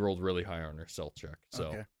 But she rolled really high on her stealth check, so.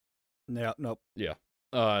 Okay. Yeah, nope. Yeah.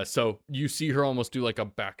 So you see her almost do like a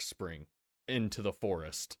backspring into the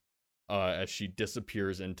forest as she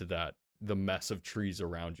disappears into the mess of trees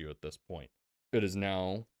around you at this point. It is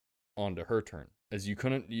now on to her turn. As you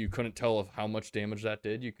couldn't tell of how much damage that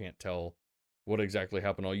did. You can't tell what exactly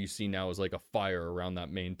happened. All you see now is like a fire around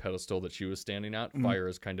that main pedestal that she was standing at. Mhm. Fire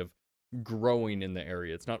is kind of growing in the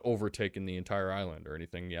area. It's not overtaken the entire island or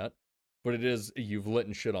anything yet, but you've lit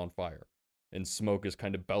and shit on fire. And smoke is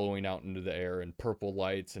kind of bellowing out into the air and purple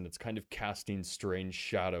lights, and it's kind of casting strange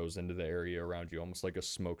shadows into the area around you, almost like a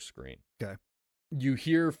smoke screen. Okay. You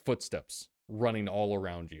hear footsteps running all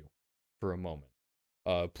around you for a moment.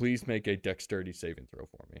 Please make a dexterity saving throw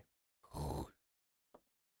for me.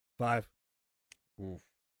 5. Oof.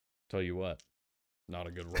 Tell you what, not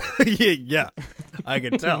a good roll. Yeah, I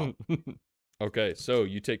can tell. Okay, so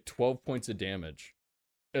you take 12 points of damage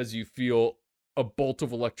as you feel a bolt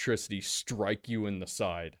of electricity strike you in the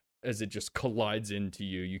side as it just collides into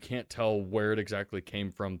you. You can't tell where it exactly came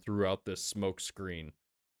from throughout this smoke screen,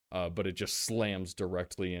 but it just slams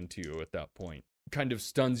directly into you at that point. Kind of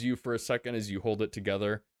stuns you for a second as you hold it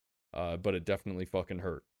together, but it definitely fucking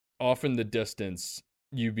hurt. Off in the distance,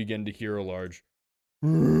 you begin to hear a large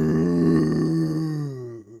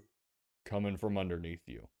coming from underneath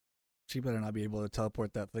you. She better not be able to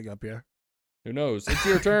teleport that thing up here. Who knows? It's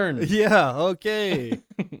your turn. Yeah, okay.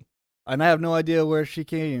 And I have no idea where she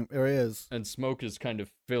came or is. And smoke is kind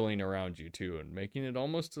of filling around you too and making it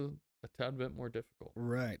almost a tad bit more difficult.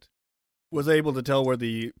 Right. Was I able to tell where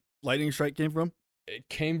the lightning strike came from? It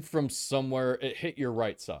came from somewhere. It hit your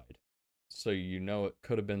right side. So you know it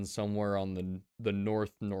could have been somewhere on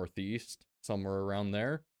the northeast, somewhere around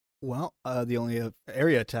there. Well, the only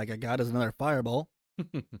area attack I got is another fireball.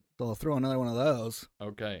 So I'll throw another one of those.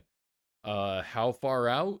 Okay. How far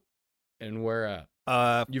out and where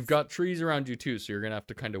at? You've got trees around you too, so you're gonna have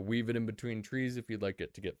to kind of weave it in between trees if you'd like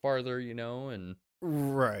it to get farther, and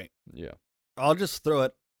right. Yeah. I'll just throw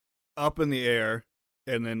it up in the air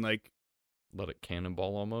and then like let it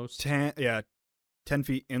cannonball almost. 10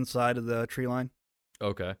 feet inside of the tree line.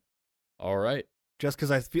 Okay. All right. Just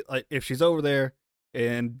because I feel like if she's over there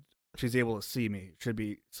and she's able to see me, it should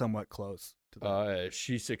be somewhat close to that.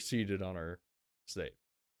 She succeeded on her save.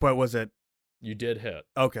 But was it? You did hit.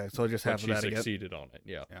 Okay, so just half of that again. again. She succeeded on it,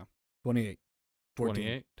 yeah. 28. 14,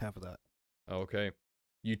 28? half of that. Okay.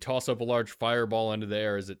 You toss up a large fireball into the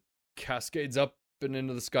air as it cascades up and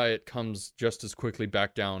into the sky. It comes just as quickly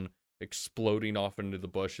back down, exploding off into the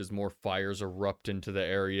bush as more fires erupt into the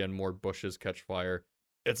area and more bushes catch fire.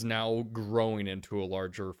 It's now growing into a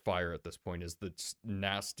larger fire at this point as the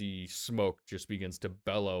nasty smoke just begins to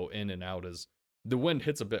bellow in and out as the wind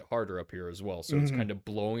hits a bit harder up here as well. So it's kind of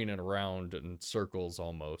blowing it around in circles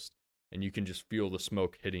almost. And you can just feel the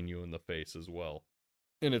smoke hitting you in the face as well.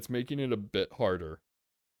 And it's making it a bit harder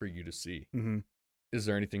for you to see. Mm-hmm. Is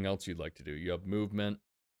there anything else you'd like to do? You have movement.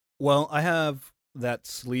 Well, I have that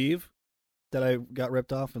sleeve that I got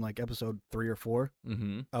ripped off in like episode 3 or 4.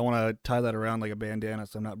 Mm-hmm. I want to tie that around like a bandana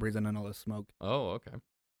so I'm not breathing in all this smoke. Oh, okay.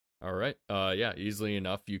 All right. Yeah, easily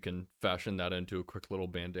enough, you can fashion that into a quick little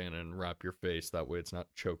bandana and wrap your face. That way it's not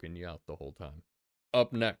choking you out the whole time.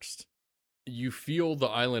 Up next, you feel the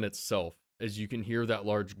island itself as you can hear that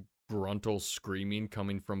large gruntle screaming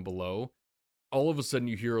coming from below. All of a sudden,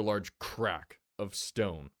 you hear a large crack of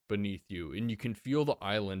stone beneath you, and you can feel the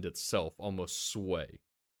island itself almost sway.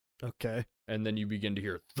 Okay. And then you begin to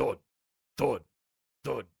hear thud, thud,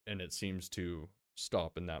 thud, and it seems to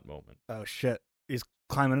stop in that moment. Oh, shit. He's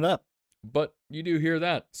climbing it up. But you do hear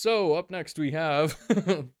that. So up next we have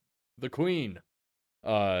the queen.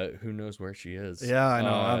 Who knows where she is? Yeah, I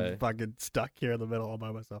know. I'm fucking stuck here in the middle all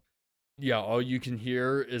by myself. Yeah, all you can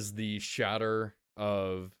hear is the shatter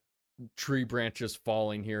of tree branches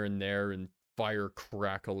falling here and there and fire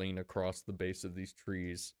crackling across the base of these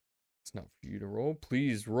trees. It's not for you to roll.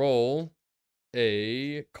 Please roll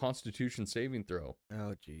a Constitution saving throw.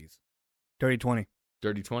 Oh, jeez. Dirty 20.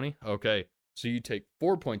 Dirty 20? Okay. So you take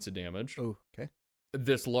 4 points of damage. Oh, okay.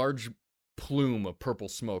 This large plume of purple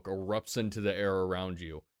smoke erupts into the air around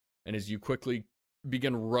you. And as you quickly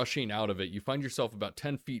begin rushing out of it, you find yourself about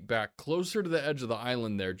 10 feet back, closer to the edge of the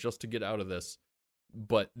island there, just to get out of this.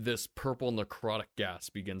 But this purple necrotic gas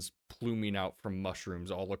begins pluming out from mushrooms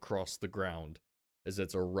all across the ground as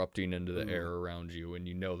it's erupting into the air around you. And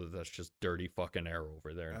you know that that's just dirty fucking air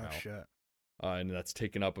over there now. Oh, shit. And that's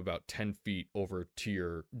taken up about 10 feet over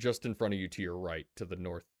to just in front of you to your right, to the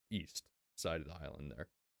northeast side of the island there.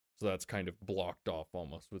 So that's kind of blocked off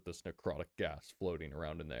almost with this necrotic gas floating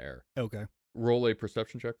around in the air. Okay. Roll a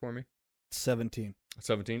perception check for me. 17.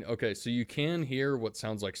 17? Okay, so you can hear what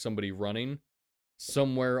sounds like somebody running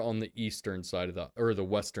somewhere on the eastern side of the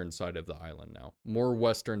western side of the island now. More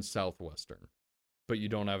western, southwestern. But you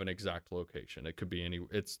don't have an exact location. It could be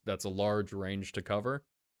that's a large range to cover.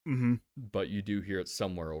 Mm-hmm. But you do hear it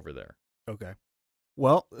somewhere over there. Okay.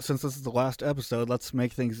 Well, since this is the last episode, let's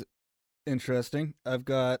make things interesting. I've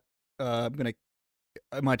got,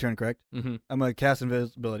 my turn, correct? Mm-hmm. I'm going to cast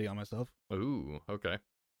invisibility on myself. Ooh, okay.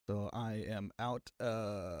 So I am out.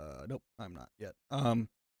 Nope, I'm not yet.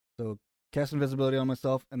 So cast invisibility on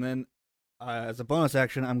myself, and then as a bonus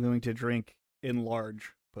action, I'm going to drink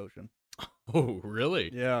Enlarge potion. Oh, really?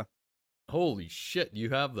 Yeah. Holy shit, you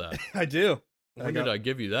have that. I do. When did I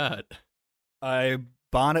give you that? I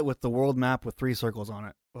bought it with the world map with 3 circles on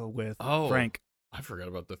it with Frank. I forgot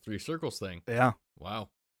about the 3 circles thing. Yeah. Wow.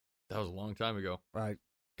 That was a long time ago. I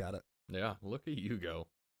got it. Yeah, look at you go.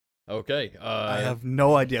 Okay. I have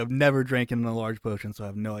no idea. I've never drank an Enlarge potion, so I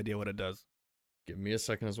have no idea what it does. Give me a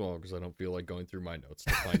second as well, because I don't feel like going through my notes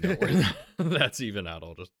to find out where that's even at.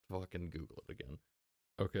 I'll just fucking Google it again.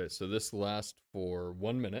 Okay, so this lasts for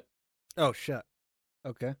 1 minute. Oh, shit.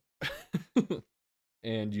 Okay.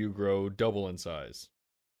 And you grow double in size.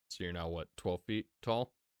 So you're now, what, 12 feet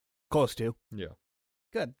tall? Close to. Yeah.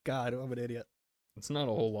 Good God, I'm an idiot. It's not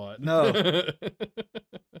a whole lot. No.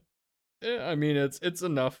 Yeah, I mean, it's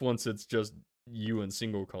enough once it's just you in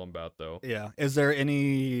single combat, though. Yeah. Is there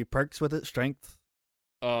any perks with it? Strength?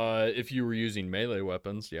 If you were using melee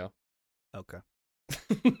weapons, yeah. Okay.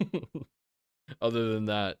 Other than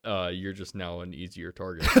that, you're just now an easier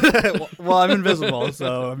target. well, I'm invisible,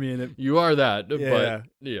 so I mean... You are that, Yeah. but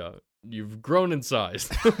yeah, you've grown in size.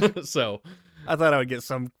 So... I thought I would get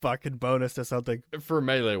some fucking bonus to something. For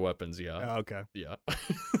melee weapons, yeah. Oh, okay. Yeah.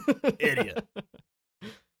 Idiot.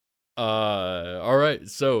 All right,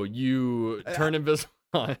 so you turn invisible.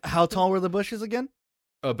 How tall were the bushes again?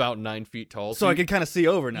 About 9 feet tall. So I can kind of see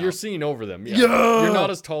over now. You're seeing over them, yeah. Yeah! You're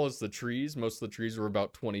not as tall as the trees. Most of the trees were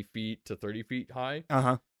about 20 feet to 30 feet high.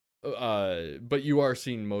 Uh-huh. But you are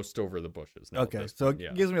seeing most over the bushes now. Okay, so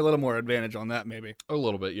it gives me a little more advantage on that, maybe. A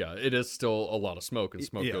little bit, yeah. It is still a lot of smoke, and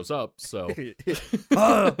smoke goes up, so...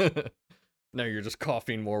 Now you're just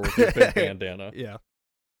coughing more with your big bandana. Yeah.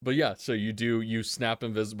 But yeah, so you snap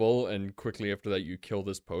invisible, and quickly after that you kill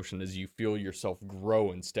this potion as you feel yourself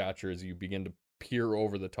grow in stature as you begin to peer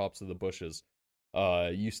over the tops of the bushes.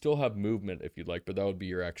 You still have movement if you'd like, but that would be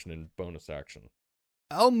your action and bonus action.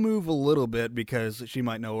 I'll move a little bit because she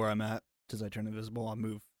might know where I'm at. As I turn invisible, I'll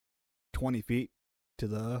move 20 feet to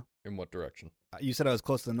the... In what direction? You said I was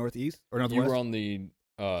close to the northeast? Or northwest? You were on the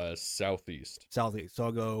southeast. Southeast, so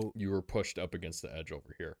I'll go... You were pushed up against the edge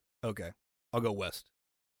over here. Okay. I'll go west.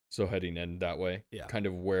 So heading in that way? Yeah. Kind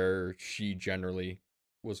of where she generally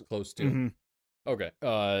was close to? Mm-hmm.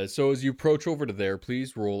 Okay. So as you approach over to there,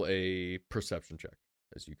 please roll a perception check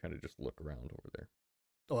as you kind of just look around over there.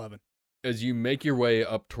 11. As you make your way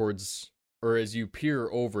up towards, or as you peer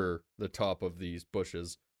over the top of these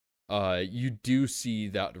bushes, you do see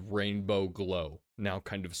that rainbow glow now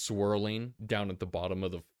kind of swirling down at the bottom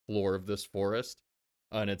of the floor of this forest.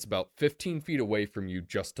 And it's about 15 feet away from you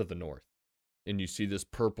just to the north. And you see this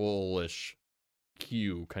purplish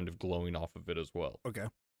hue kind of glowing off of it as well. Okay.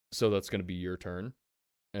 So that's going to be your turn.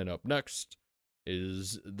 And up next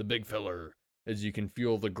is the big fella. As you can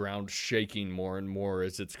feel the ground shaking more and more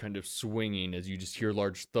as it's kind of swinging, as you just hear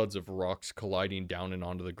large thuds of rocks colliding down and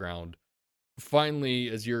onto the ground. Finally,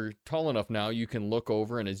 as you're tall enough now, you can look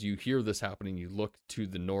over, and as you hear this happening, you look to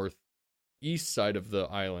the northeast side of the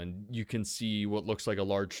island. You can see what looks like a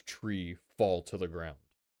large tree fall to the ground.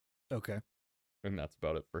 Okay. And that's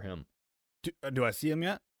about it for him. Do I see him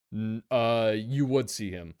yet? You would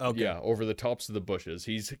see him. Okay. Yeah, over the tops of the bushes.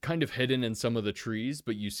 He's kind of hidden in some of the trees,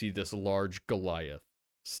 but you see this large Goliath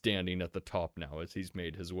standing at the top now as he's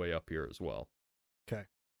made his way up here as well. Okay.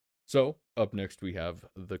 So, up next we have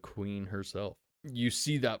the queen herself. You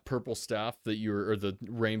see that purple staff that or the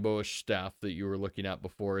rainbowish staff that you were looking at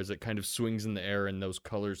before as it kind of swings in the air and those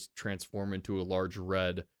colors transform into a large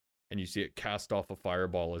red, and you see it cast off a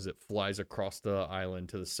fireball as it flies across the island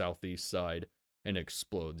to the southeast side and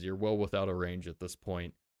explodes. You're well without a range at this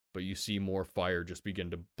point, but you see more fire just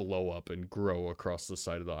begin to blow up and grow across the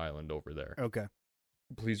side of the island over there. Okay.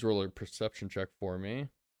 Please roll a perception check for me.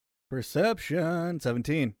 Perception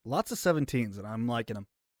 17. Lots of 17s, and I'm liking them.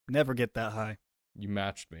 Never get that high. You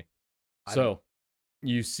matched me. So,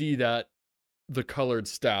 you see that the colored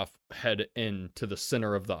staff head into the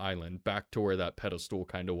center of the island, back to where that pedestal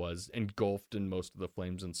kind of was, engulfed in most of the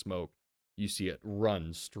flames and smoke. You see it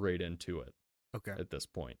run straight into it. Okay. At this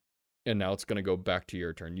point. And now it's going to go back to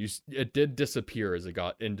your turn. It did disappear as it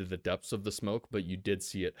got into the depths of the smoke, but you did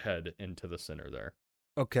see it head into the center there.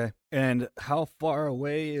 Okay. And how far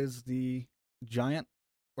away is the giant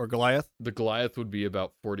or Goliath? The Goliath would be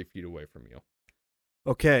about 40 feet away from you.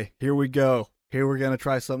 Okay, here we go. Here we're going to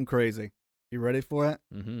try something crazy. You ready for it?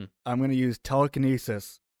 Mm-hmm. I'm going to use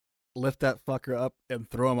telekinesis, lift that fucker up, and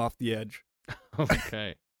throw him off the edge.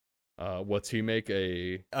 Okay. What's he make?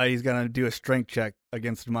 He's going to do a strength check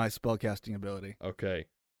against my spellcasting ability. Okay.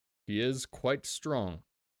 He is quite strong.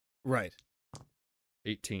 Right.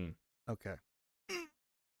 18. Okay.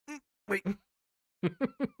 Wait.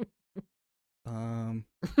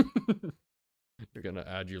 You're gonna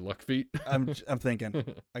add your luck feat? I'm thinking.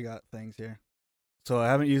 I got things here. So I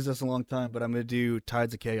haven't used this in a long time, but I'm gonna do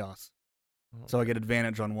Tides of Chaos. Okay. So I get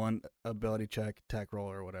advantage on one ability check, attack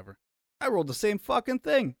roll, or whatever. I rolled the same fucking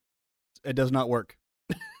thing. It does not work.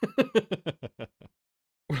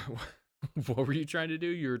 What were you trying to do?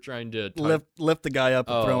 You were trying to lift the guy up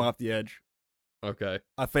and throw him off the edge. Okay.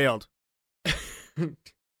 I failed.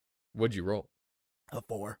 What'd you roll? A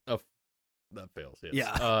 4. That fails, yes.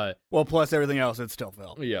 Yeah. Well, plus everything else, it still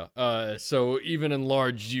failed. Yeah. So even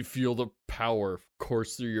enlarged, you feel the power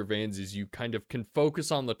course through your veins as you kind of can focus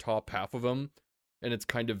on the top half of him, and it's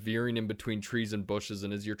kind of veering in between trees and bushes,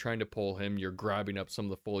 and as you're trying to pull him, you're grabbing up some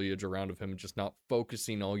of the foliage around of him and just not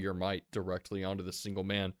focusing all your might directly onto the single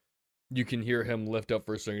man. You can hear him lift up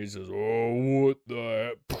for a second. He says, "Oh, what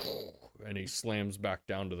the heck?" And he slams back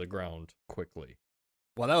down to the ground quickly.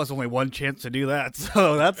 Well, that was only one chance to do that,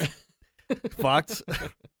 so that's fucked.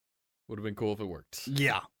 Would have been cool if it worked.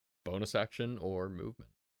 Yeah. Bonus action or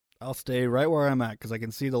movement. I'll stay right where I'm at because I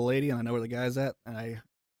can see the lady and I know where the guy's at, and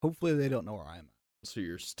hopefully they don't know where I am at. So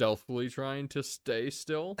you're stealthily trying to stay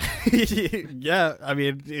still? Yeah, I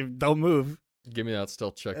mean, don't move. Give me that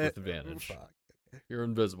stealth check with advantage. Fuck. You're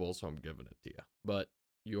invisible, so I'm giving it to you. But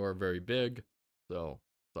you are very big, so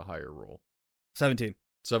it's a higher roll. 17.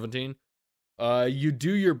 17? You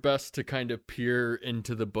do your best to kind of peer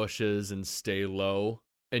into the bushes and stay low,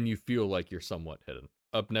 and you feel like you're somewhat hidden.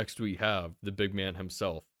 Up next, we have the big man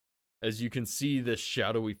himself. As you can see this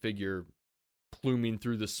shadowy figure pluming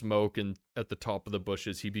through the smoke and at the top of the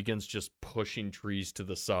bushes, he begins just pushing trees to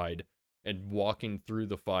the side and walking through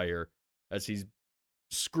the fire as he's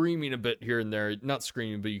screaming a bit here and there. Not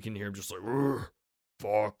screaming, but you can hear him just like,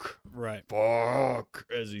 fuck. Right. Fuck.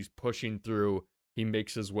 As he's pushing through, he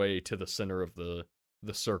makes his way to the center of the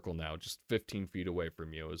circle now, just 15 feet away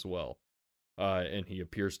from you as well. And he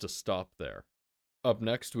appears to stop there. Up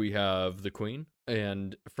next, we have the queen.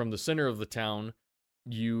 And from the center of the town,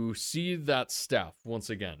 you see that staff once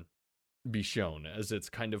again be shown as it's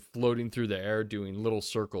kind of floating through the air, doing little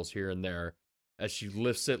circles here and there. As she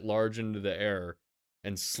lifts it large into the air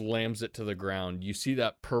and slams it to the ground, you see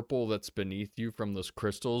that purple that's beneath you from those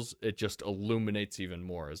crystals. It just illuminates even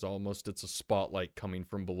more, as almost it's a spotlight coming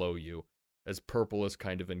from below you, as purple is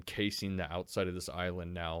kind of encasing the outside of this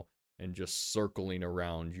island now and just circling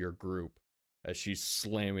around your group as she's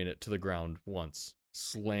slamming it to the ground once,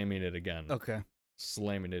 slamming it again. Okay.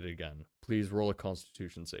 Slamming it again. Please roll a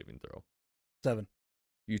Constitution saving throw. 7.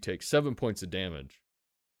 You take 7 points of damage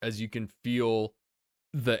as you can feel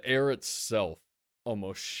the air itself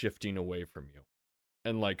almost shifting away from you.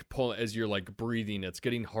 And like as you're like breathing, it's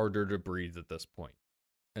getting harder to breathe at this point.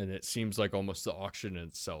 And it seems like almost the oxygen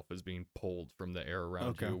itself is being pulled from the air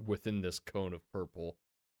around you within this cone of purple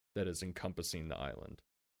that is encompassing the island.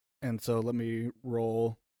 And so let me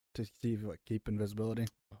roll to see if I keep invisibility.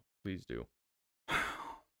 Oh, please do.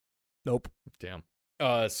 Nope. Damn.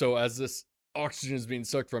 So as this oxygen is being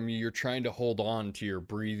sucked from you, you're trying to hold on to your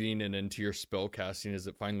breathing and into your spell casting as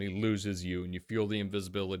it finally loses you, and you feel the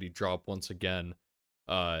invisibility drop once again.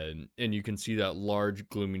 And you can see that large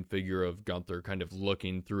glooming figure of Gunther kind of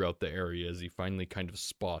looking throughout the area as he finally kind of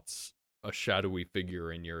spots a shadowy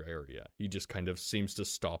figure in your area. He just kind of seems to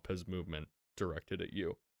stop his movement directed at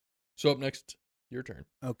you. So up next, your turn.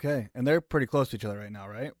 Okay, and they're pretty close to each other right now,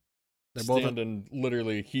 right? They're both Standing,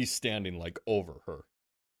 literally, he's standing like over her.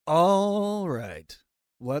 All right.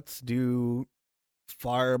 Let's do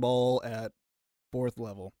Fireball at 4th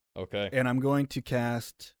level. Okay. And I'm going to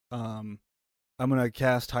cast Heighten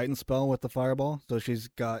Spell with the Fireball, so she's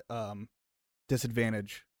got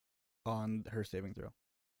disadvantage on her saving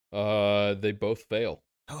throw. They both fail.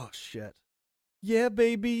 Oh shit. Yeah,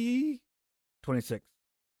 baby. 26.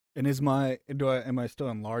 And am I still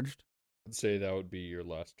enlarged? I'd say that would be your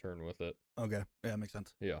last turn with it. Okay. Yeah, that makes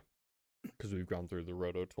sense. Yeah. Because we've gone through the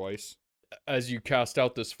roto twice. As you cast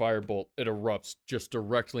out this firebolt, it erupts just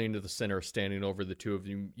directly into the center, standing over the two of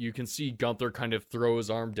you. You can see Gunther kind of throw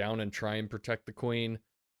his arm down and try and protect the queen,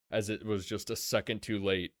 as it was just a second too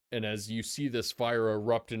late. And as you see this fire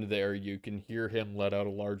erupt into the air, you can hear him let out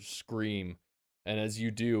a large scream. And as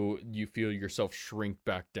you do, you feel yourself shrink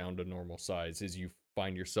back down to normal size as you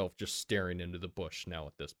find yourself just staring into the bush now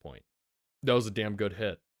at this point. That was a damn good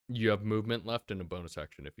hit. You have movement left and a bonus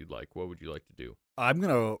action if you'd like. What would you like to do? I'm going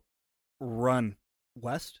to run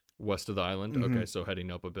west. West of the island? Mhm. Okay, so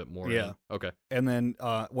heading up a bit more. Yeah. In. Okay. And then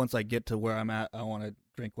once I get to where I'm at, I want to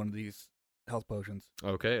drink one of these health potions.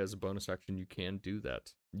 Okay, as a bonus action, you can do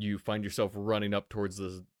that. You find yourself running up towards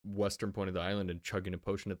the western point of the island and chugging a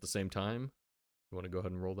potion at the same time. You want to go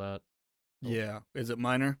ahead and roll that? Yeah. Is it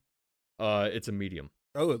minor? It's a medium.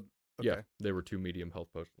 Oh, okay. Yeah, they were 2 medium health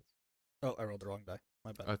potions. Oh, I rolled the wrong die.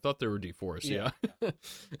 My bad. I thought they were D4s, yeah.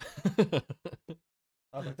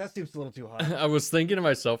 I was like, that seems a little too high. I was thinking to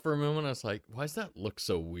myself for a moment, I was like, why does that look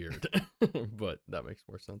so weird? But that makes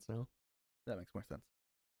more sense now. That makes more sense.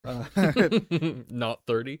 Not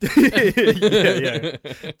 30? yeah.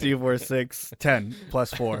 2, 4, 6, 10,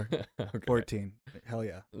 plus 4, Okay. 14. Hell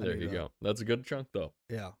yeah. There you go. That's a good chunk, though.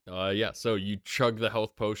 Yeah. Yeah, so you chug the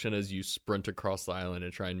health potion as you sprint across the island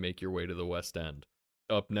and try and make your way to the west end.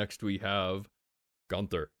 Up next, we have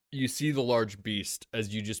Gunther. You see the large beast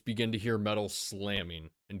as you just begin to hear metal slamming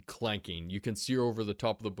and clanking. You can see over the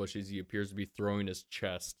top of the bushes, he appears to be throwing his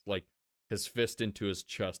chest, like his fist into his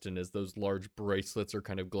chest, and as those large bracelets are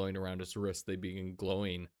kind of glowing around his wrist, they begin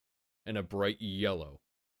glowing in a bright yellow.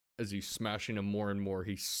 As he's smashing them more and more,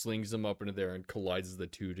 he slings them up into there and collides the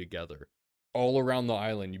two together. All around the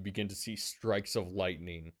island, you begin to see strikes of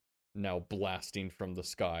lightning now blasting from the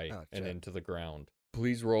sky and into the ground.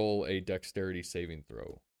 Please roll a dexterity saving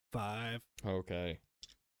throw. 5. Okay.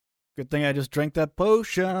 Good thing I just drank that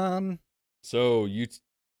potion. So you...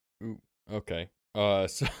 okay.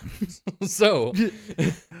 So...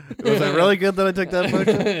 Was that really good that I took that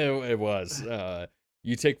potion? It was.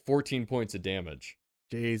 You take 14 points of damage.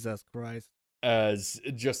 Jesus Christ. As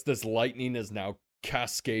just this lightning is now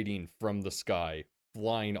cascading from the sky,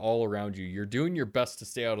 flying all around you. You're doing your best to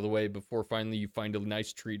stay out of the way before finally you find a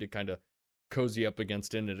nice tree to kind of cozy up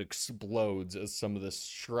against it, and it explodes as some of the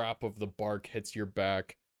shrap of the bark hits your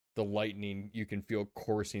back. The lightning you can feel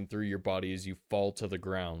coursing through your body as you fall to the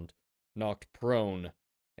ground, knocked prone,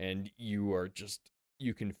 and you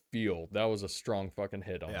can feel that was a strong fucking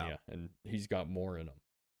hit on you, and he's got more in him.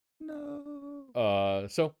 No.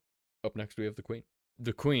 So up next we have the queen.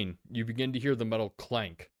 The queen, you begin to hear the metal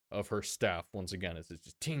clank of her staff once again as it's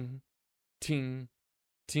just ting, ting,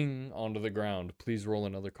 ting onto the ground. Please roll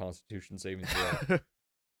another Constitution saving throw.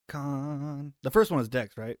 The first one is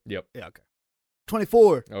Dex, right? Yep. Yeah, okay.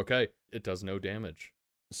 24. Okay. It does no damage.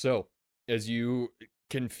 So, as you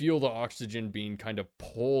can feel the oxygen being kind of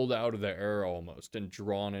pulled out of the air almost and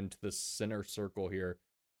drawn into the center circle here,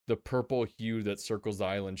 the purple hue that circles the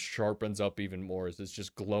island sharpens up even more as it's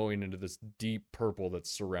just glowing into this deep purple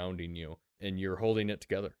that's surrounding you, and you're holding it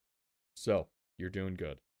together. So, you're doing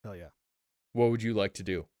good. Hell yeah. What would you like to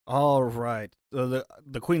do? All right. So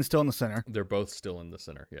the queen's still in the center. They're both still in the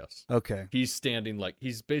center, yes. Okay. He's standing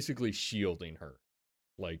he's basically shielding her.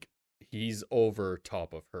 Like, he's over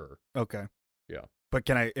top of her. Okay. Yeah. But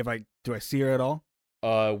do I see her at all?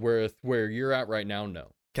 Where you're at right now,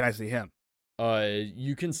 no. Can I see him?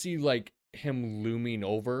 You can see, him looming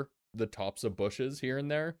over the tops of bushes here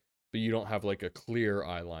and there, but you don't have, a clear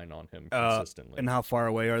eye line on him consistently. And how far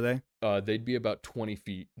away are they? They'd be about 20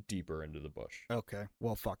 feet deeper into the bush. Okay.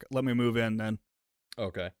 Well, fuck it. Let me move in then.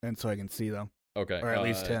 Okay. And so I can see them. Okay. Or at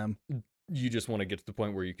least him. You just want to get to the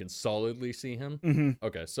point where you can solidly see him? Mm-hmm.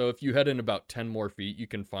 Okay, so if you head in about 10 more feet, you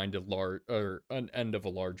can find an end of a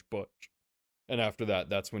large bush. And after that,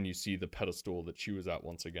 that's when you see the pedestal that she was at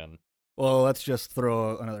once again. Well, let's just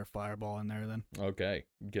throw another fireball in there then. Okay,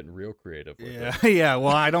 getting real creative with it. Yeah,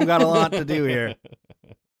 well, I don't got a lot to do here.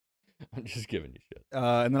 I'm just giving you shit.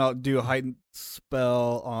 And then I'll do a heightened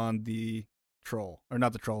spell on the troll. Or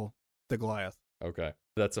not the troll, the Goliath. Okay.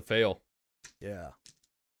 That's a fail. Yeah.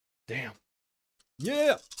 Damn.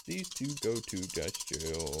 Yeah. These two go to death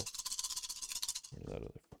jail. Where did that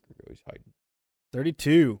other fucker go? He's hiding.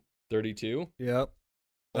 32. 32? Yep.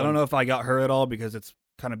 I don't know if I got her at all because it's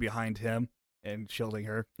kind of behind him and shielding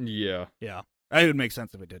her. Yeah. Yeah. It would make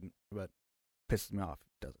sense if it didn't, but pisses me off.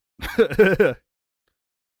 It doesn't.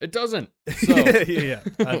 It doesn't. So. yeah,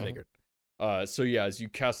 I figured. So yeah, as you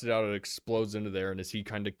cast it out, it explodes into there, and as he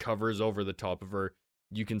kind of covers over the top of her,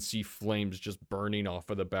 you can see flames just burning off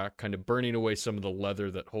of the back, kind of burning away some of the leather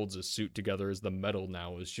that holds his suit together, as the metal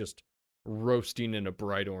now is just roasting in a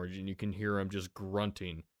bright orange, and you can hear him just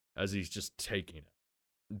grunting as he's just taking it.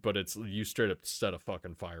 But it's, you straight up set a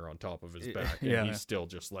fucking fire on top of his back, and he's still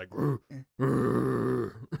just like,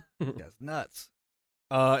 That's nuts.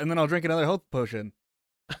 And then I'll drink another health potion.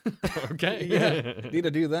 Okay. Yeah. Need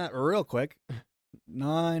to do that real quick.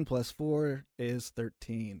 9 + 4 is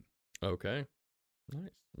 13. Okay.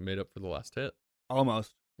 Nice. Made up for the last hit.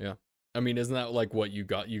 Almost. Yeah. I mean, isn't that like what you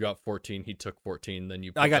got? You got 14, he took 14, then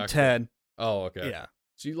you put I got back 10. Oh, okay. Yeah.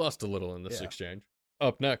 So you lost a little in this exchange.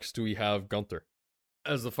 Up next, we have Gunther.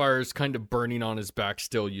 As the fire is kind of burning on his back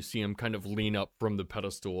still, you see him kind of lean up from the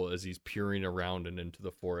pedestal as he's peering around and into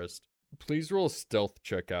the forest. Please roll a stealth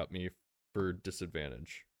check at me for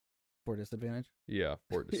disadvantage. For disadvantage? Yeah,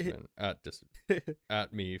 for disadvantage.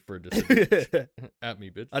 At me for disadvantage. At me,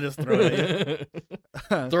 bitch. I just throw it at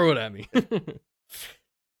you. Throw it at me.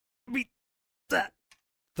 Beat that.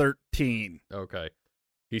 13. Okay.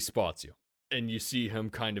 He spots you. And you see him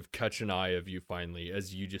kind of catch an eye of you finally,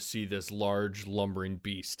 as you just see this large lumbering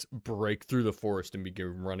beast break through the forest and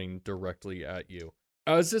begin running directly at you.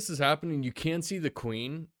 As this is happening, you can see the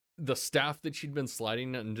queen, the staff that she'd been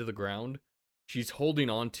sliding into the ground, she's holding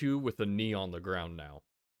on to with a knee on the ground now.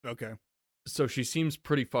 Okay. So she seems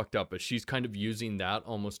pretty fucked up, as she's kind of using that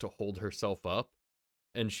almost to hold herself up.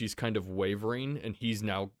 And she's kind of wavering, and he's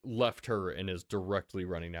now left her and is directly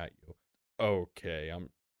running at you. Okay,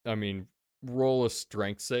 roll a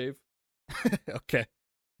strength save. Okay.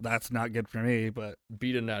 That's not good for me, but...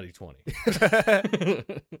 Beat a natty 20.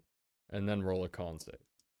 And then roll a con save.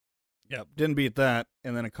 Yep, didn't beat that.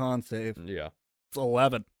 And then a con save. Yeah. It's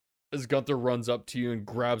 11. As Gunther runs up to you and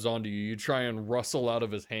grabs onto you, you try and rustle out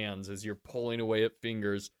of his hands as you're pulling away at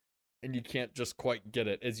fingers, and you can't just quite get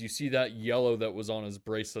it. As you see that yellow that was on his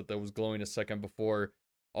bracelet that was glowing a second before,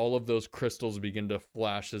 all of those crystals begin to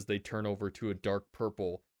flash as they turn over to a dark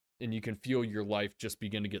purple. And you can feel your life just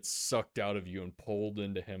begin to get sucked out of you and pulled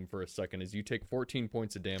into him for a second as you take 14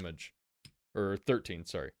 points of damage. Or 13,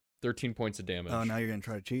 sorry. 13 points of damage. Oh, now you're going to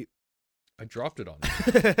try to cheat? I dropped it on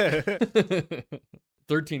you.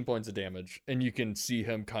 13 points of damage. And you can see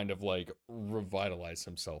him kind of like revitalize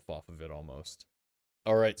himself off of it almost.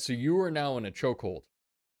 All right, so you are now in a chokehold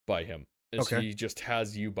by him. As he just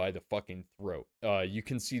has you by the fucking throat. You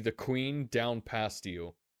can see the queen down past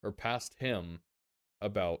you, or past him,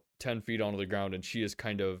 about 10 feet onto the ground, and she is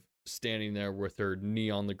kind of standing there with her knee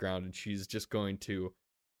on the ground, and she's just going to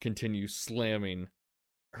continue slamming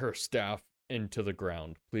her staff into the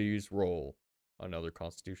ground. Please roll another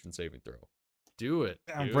Constitution saving throw. Do it.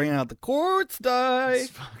 I'm dude. bringing out the quartz die. It's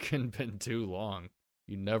fucking been too long.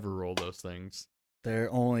 You never roll those things.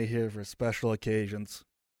 They're only here for special occasions.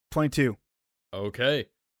 22. Okay.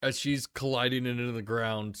 As she's colliding into the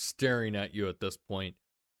ground, staring at you at this point,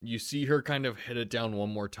 you see her kind of hit it down one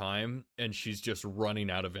more time, and she's just running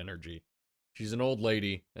out of energy. She's an old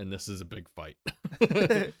lady, and this is a big fight.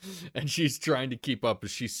 And she's trying to keep up as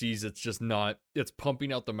she sees it's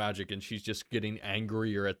pumping out the magic, and she's just getting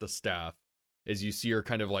angrier at the staff. As you see her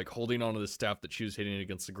kind of like holding onto the staff that she was hitting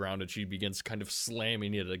against the ground, and she begins kind of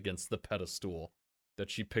slamming it against the pedestal that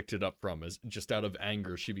she picked it up from. As just out of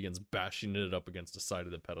anger, she begins bashing it up against the side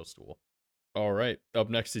of the pedestal. All right, up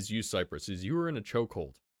next is you, Cypress, as you are in a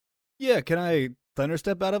chokehold. Yeah, can I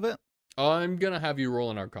thunderstep out of it? I'm going to have you roll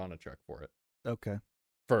an Arcana check for it. Okay.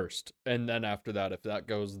 First, and then after that, if that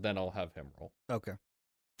goes, then I'll have him roll. Okay.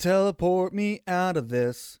 Teleport me out of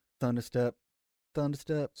this. Thunderstep.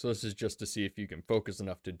 Thunderstep. So this is just to see if you can focus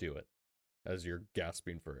enough to do it, as you're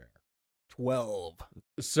gasping for air. 12.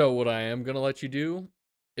 So what I am going to let you do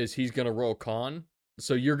is he's going to roll con.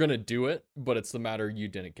 So you're going to do it, but it's the matter you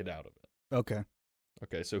didn't get out of it. Okay.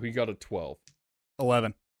 Okay, so he got a 12.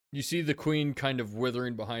 11. You see the queen kind of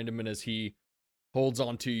withering behind him, and as he holds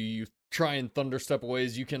on to you, you try and thunderstep away.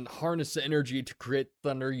 As you can harness the energy to create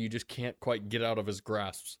thunder, you just can't quite get out of his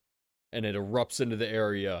grasps, and it erupts into the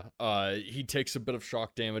area. He takes a bit of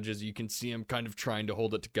shock damage as you can see him kind of trying to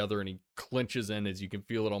hold it together, and he clenches in as you can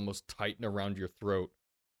feel it almost tighten around your throat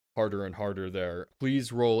harder and harder there.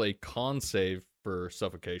 Please roll a con save for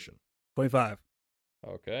suffocation. 25.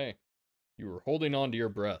 Okay. You were holding on to your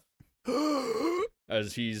breath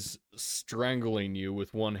as he's strangling you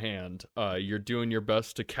with one hand. You're doing your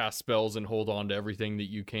best to cast spells and hold on to everything that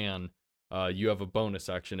you can. You have a bonus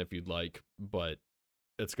action if you'd like, but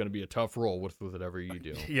it's going to be a tough roll with whatever you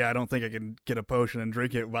do. Yeah, I don't think I can get a potion and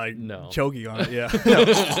drink it by choking on it. Yeah.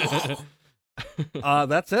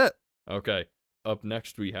 That's it. Okay. Up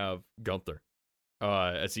next, we have Gunther.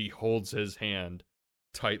 As he holds his hand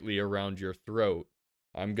tightly around your throat,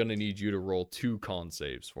 I'm going to need you to roll 2 con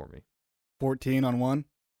saves for me. 14 on one,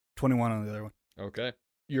 21 on the other one. Okay.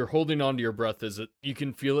 You're holding onto your breath. You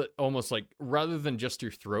can feel it almost like, rather than just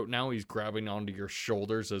your throat now, he's grabbing onto your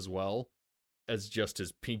shoulders as well. As just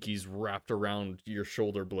his pinky's wrapped around your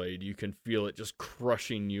shoulder blade, you can feel it just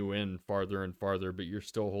crushing you in farther and farther, but you're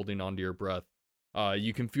still holding onto your breath.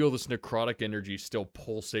 You can feel this necrotic energy still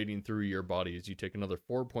pulsating through your body as you take another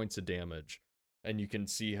 4 points of damage, and you can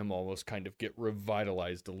see him almost kind of get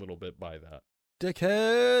revitalized a little bit by that.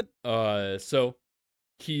 Dickhead! So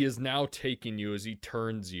he is now taking you as he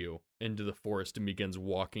turns you into the forest and begins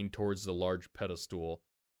walking towards the large pedestal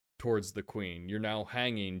towards the queen. You're now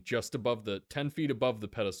hanging just above 10 feet above the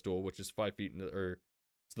pedestal, which is 5 feet so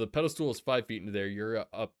the pedestal is 5 feet into there. You're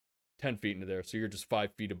up 10 feet into there, so you're just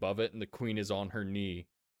 5 feet above it, and the queen is on her knee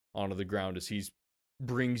onto the ground as he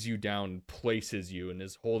brings you down, places you, and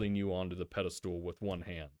is holding you onto the pedestal with one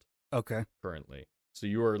hand. Okay. Currently. So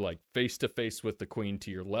you are like face to face with the queen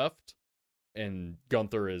to your left, and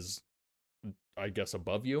Gunther is, I guess,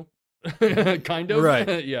 above you. Kind of.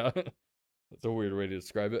 Right. Yeah. That's a weird way to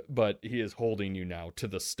describe it, but he is holding you now to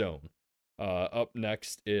the stone. Up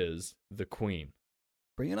next is the queen.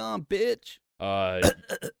 Bring it on, bitch.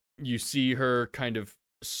 You see her kind of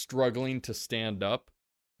struggling to stand up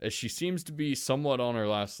as she seems to be somewhat on her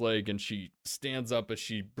last leg, and she stands up as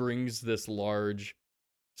she brings this large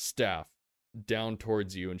staff down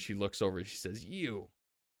towards you, and she looks over and she says,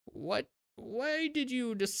 why did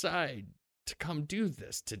you decide to come do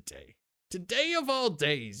this today? Today of all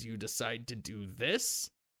days, you decide to do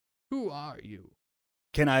this? Who are you?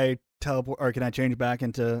 Can I teleport, or can I change back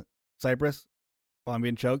into Cypress while I'm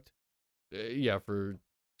being choked? Yeah, for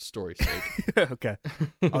story's sake. Okay.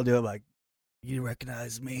 I'll do it like, you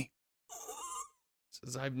recognize me?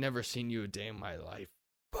 Says, I've never seen you a day in my life.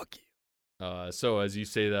 Fuck you. So as you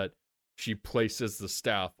say that, she places the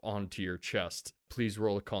staff onto your chest. Please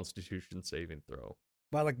roll a Constitution saving throw.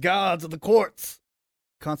 By the gods of the courts.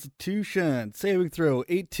 Constitution saving throw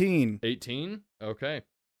 18. 18? Okay.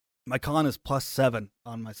 My con is +7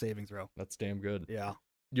 on my saving throw. That's damn good. Yeah.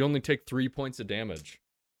 You only take 3 points of damage.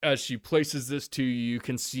 As she places this to you, you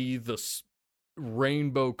can see the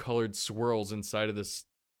rainbow-colored swirls inside of this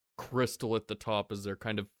crystal at the top as they're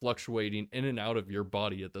kind of fluctuating in and out of your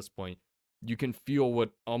body at this point. You can feel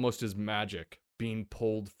what almost is magic being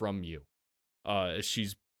pulled from you. As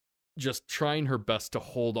she's just trying her best to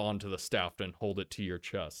hold on to the staff and hold it to your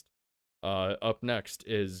chest. Up next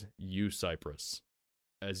is you, Cypress.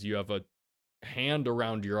 As you have a hand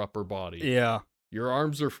around your upper body. Yeah. Your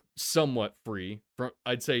arms are somewhat free. From,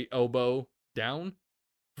 I'd say elbow down,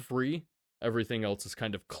 free. Everything else is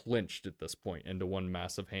kind of clinched at this point into one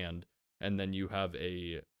massive hand. And then you have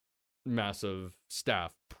a massive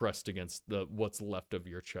staff pressed against what's left of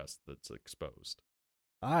your chest that's exposed.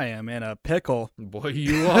 I am in a pickle. Boy,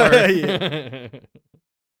 you are.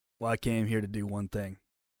 Well, I came here to do one thing,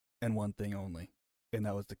 and one thing only, and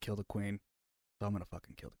that was to kill the queen. So I'm gonna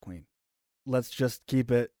fucking kill the queen. Let's just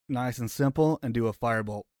keep it nice and simple and do a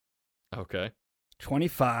firebolt. Okay.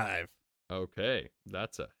 25. Okay,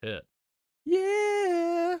 that's a hit.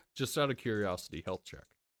 Yeah. Just out of curiosity, health check.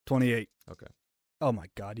 28. Okay. Oh my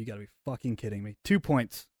god, you gotta be fucking kidding me. 2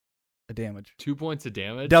 points of damage. 2 points of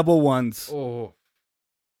damage? Double ones. Oh,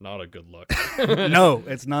 not a good look. No,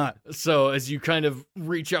 it's not. So as you kind of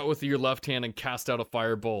reach out with your left hand and cast out a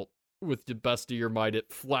firebolt with the best of your might,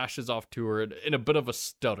 it flashes off to her in a bit of a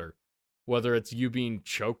stutter. Whether it's you being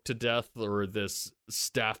choked to death or this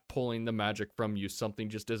staff pulling the magic from you, something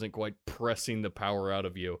just isn't quite pressing the power out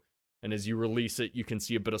of you. And as you release it, you can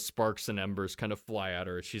see a bit of sparks and embers kind of fly at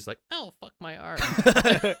her. She's like, oh, fuck my arm.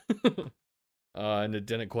 And it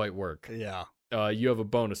didn't quite work. Yeah. You have a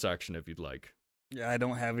bonus action if you'd like. Yeah, I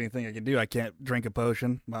don't have anything I can do. I can't drink a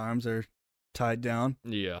potion. My arms are tied down.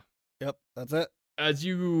 Yeah. Yep, that's it. As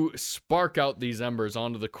you spark out these embers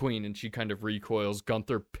onto the queen and she kind of recoils,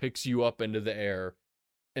 Gunther picks you up into the air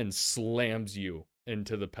and slams you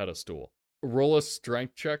into the pedestal. Roll a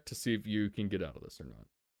strength check to see if you can get out of this or not.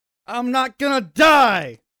 I'm not gonna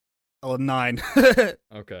die! Oh, 9.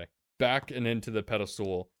 Okay. Back and into the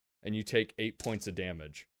pedestal, and you take 8 points of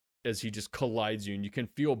damage as he just collides you, and you can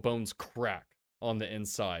feel bones crack on the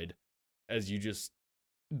inside as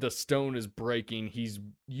the stone is breaking. He's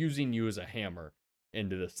using you as a hammer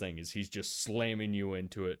into this thing as he's just slamming you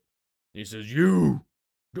into it. He says, "You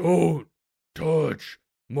don't touch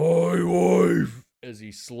my wife," as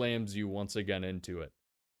he slams you once again into it.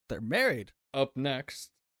 They're married. Up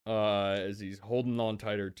next, as he's holding on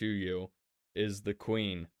tighter to you, is the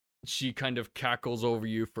queen. She kind of cackles over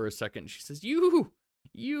you for a second. She says,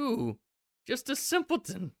 You, just a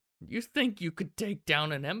simpleton. You think you could take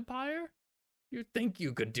down an empire? You think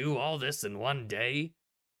you could do all this in one day?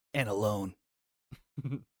 And alone.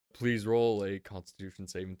 Please roll a Constitution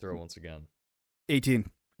saving throw once again.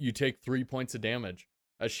 18. You take 3 points of damage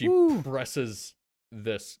as she presses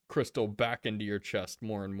this crystal back into your chest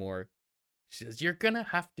more and more. She says, "You're gonna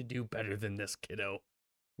have to do better than this, kiddo."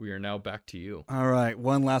 We are now back to you. All right,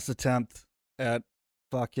 one last attempt at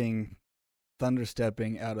fucking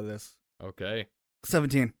thunderstepping out of this. Okay.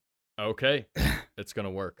 17. Okay. It's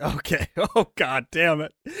gonna work. Okay. Oh, god damn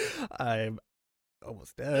it. I'm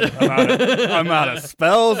almost dead. I'm out of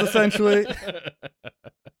spells, essentially.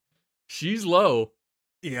 She's low.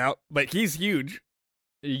 Yeah, but he's huge.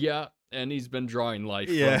 Yeah, and he's been drawing life.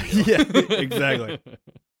 Yeah, from you. yeah, exactly.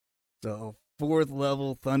 So, 4th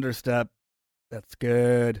level thunderstep. That's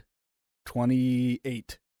good.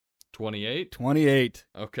 28. 28? 28.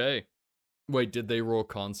 Okay. Wait, did they roll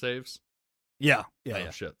con saves? Yeah. Oh,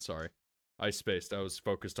 Yeah. shit, sorry. I spaced. I was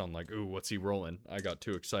focused on like, ooh, what's he rolling? I got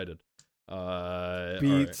too excited. Beat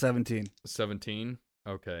Alright. 17. 17?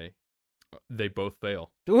 Okay. They both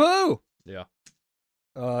fail. Woohoo! Yeah.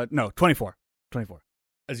 No, 24. 24.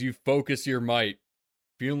 As you focus your might,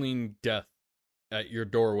 feeling death at your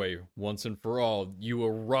doorway once and for all, you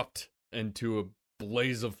erupt into a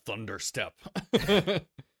blaze of thunderstep.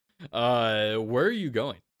 Where are you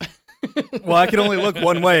going? Well, I can only look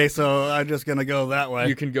one way, so I'm just gonna go that way.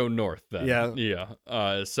 You can go north then. Yeah.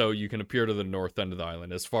 Yeah. So you can appear to the north end of the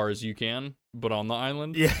island as far as you can, but on the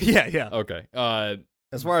island? Yeah. Okay.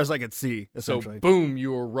 As far as I could see, So essentially. boom,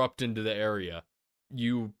 you erupt into the area.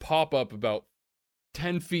 You pop up about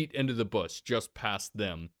 10 feet into the bush, just past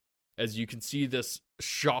them. As you can see this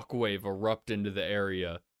shockwave erupt into the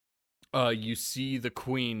area, you see the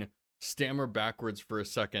queen stammer backwards for a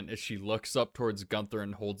second as she looks up towards Gunther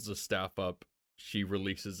and holds the staff up. She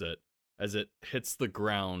releases it as it hits the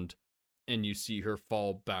ground, and you see her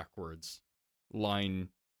fall backwards, lying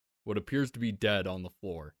what appears to be dead on the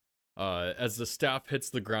floor. As the staff hits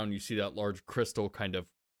the ground, you see that large crystal kind of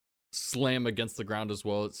slam against the ground as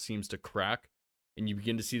well. It seems to crack, and you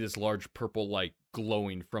begin to see this large purple light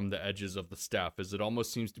glowing from the edges of the staff as it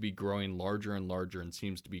almost seems to be growing larger and larger and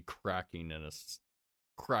seems to be cracking in a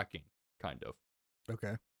cracking, kind of.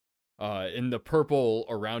 Okay. And the purple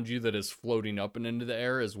around you that is floating up and into the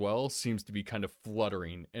air as well seems to be kind of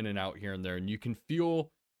fluttering in and out here and there. And you can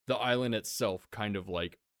feel the island itself kind of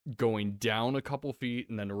like going down a couple feet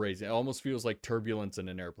and then raising. It almost feels like turbulence in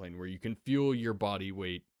an airplane where you can feel your body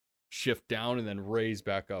weight shift down and then raise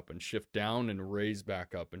back up and shift down and raise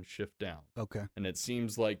back up and shift down. Okay. And it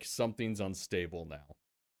seems like something's unstable now.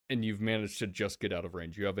 And you've managed to just get out of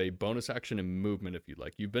range. You have a bonus action and movement if you'd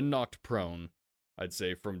like. You've been knocked prone, I'd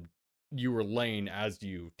say, from you were laying as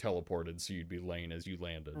you teleported, so you'd be laying as you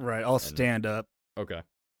landed. Right, I'll stand up. Okay.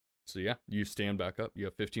 So yeah, you stand back up. You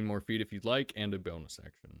have 15 more feet if you'd like, and a bonus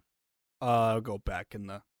action. I'll go back in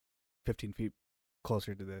the 15 feet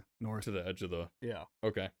closer to the north. To the edge of the... Yeah.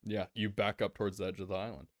 Okay, yeah, you back up towards the edge of the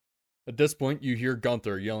island. At this point, you hear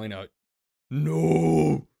Gunther yelling out,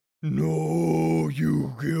 "No! No,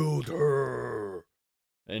 you killed her!"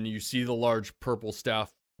 And you see the large purple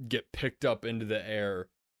staff get picked up into the air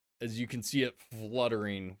as you can see it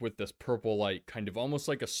fluttering with this purple light, kind of almost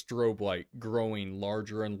like a strobe light, growing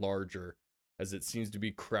larger and larger as it seems to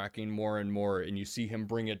be cracking more and more, and you see him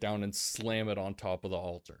bring it down and slam it on top of the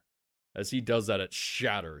altar. As he does that, it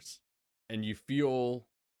shatters, and you feel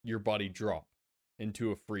your body drop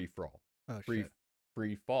into a free fall. Oh,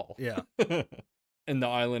 free fall. Yeah. And the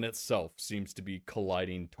island itself seems to be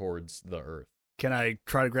colliding towards the earth. Can I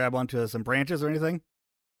try to grab onto some branches or anything?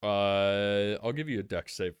 I'll give you a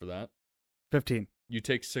dex save for that. 15. You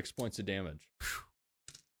take 6 points of damage.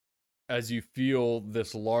 As you feel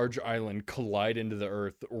this large island collide into the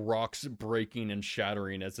earth, rocks breaking and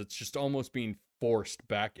shattering as it's just almost being forced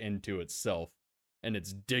back into itself. And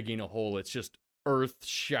it's digging a hole. It's just earth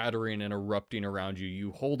shattering and erupting around you.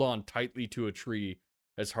 You hold on tightly to a tree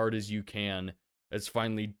as hard as you can, as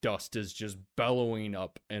finally dust is just bellowing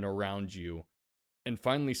up and around you. And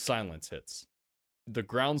finally silence hits. The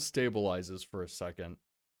ground stabilizes for a second,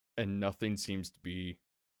 and nothing seems to be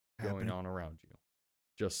going on around you.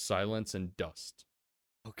 Just silence and dust.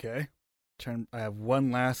 Okay. I have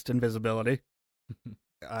one last invisibility.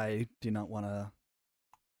 I do not want to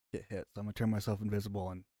get hit, so I'm gonna turn myself invisible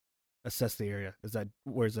and assess the area.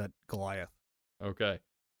 Where's that Goliath? Okay.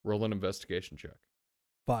 Roll an investigation check.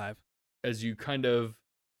 5. As you kind of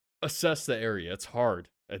assess the area, it's hard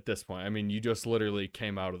at this point. I mean, you just literally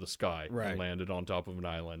came out of the sky and landed on top of an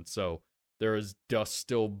island. So there is dust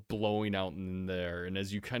still blowing out in there. And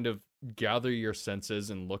as you kind of gather your senses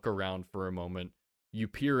and look around for a moment, you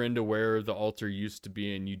peer into where the altar used to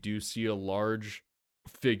be, and you do see a large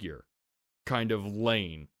figure kind of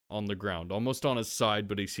laying on the ground, almost on his side,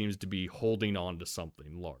 but he seems to be holding on to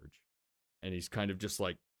something large. And he's kind of just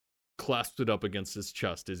like clasped it up against his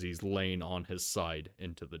chest as he's laying on his side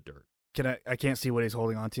into the dirt. I can't see what he's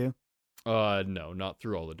holding on to? No, not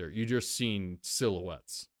through all the dirt. You're just seeing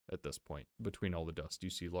silhouettes at this point. Between all the dust, you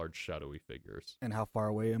see large shadowy figures. And how far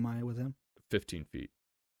away am I with him? 15 feet.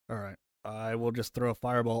 All right. I will just throw a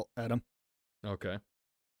firebolt at him. Okay.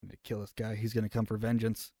 I'm going to kill this guy. He's going to come for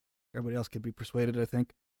vengeance. Everybody else could be persuaded, I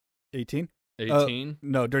think. 18? 18?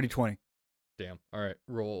 No, dirty 20. Damn. All right.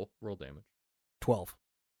 Roll damage. 12.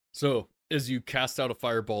 So, as you cast out a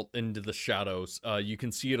firebolt into the shadows, you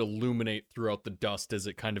can see it illuminate throughout the dust as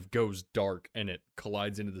it kind of goes dark and it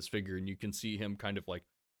collides into this figure, and you can see him kind of like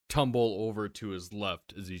tumble over to his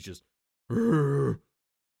left as he's just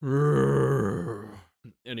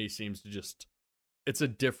and he seems to just, it's a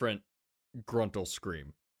different gruntle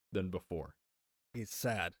scream than before. He's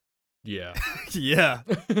sad. Yeah. Yeah.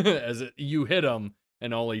 You hit him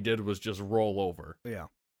and all he did was just roll over. Yeah.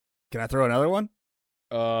 Can I throw another one?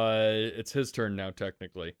 It's his turn now,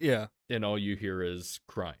 technically. Yeah. And all you hear is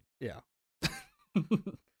crying. Yeah.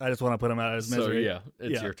 I just want to put him out of his misery. So, yeah,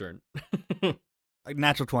 it's your turn.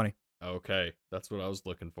 Natural 20. Okay, that's what I was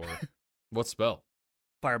looking for. What spell?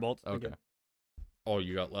 Firebolt. Okay. All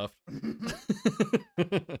you got left?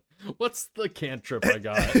 What's the cantrip I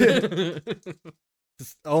got?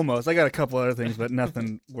 Almost. I got a couple other things, but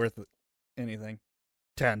nothing worth anything.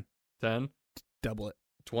 10. 10? Double it.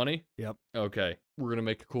 20? Yep. Okay. We're going to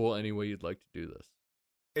make it cool any way you'd like to do this.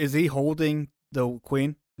 Is he holding the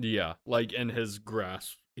queen? Yeah, like in his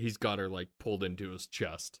grasp. He's got her like pulled into his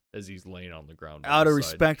chest as he's laying on the ground. Out of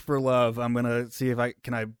respect for love, I'm going to see if I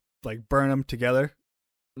like burn them together.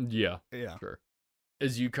 Yeah. Yeah. Sure.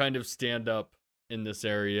 As you kind of stand up in this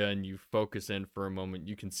area and you focus in for a moment,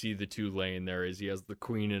 you can see the two laying there as he has the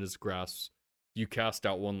queen in his grasp. You cast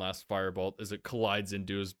out one last firebolt as it collides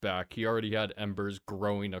into his back. He already had embers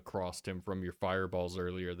growing across him from your fireballs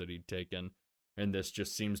earlier that he'd taken, and this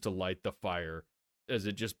just seems to light the fire. As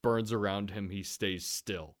it just burns around him, he stays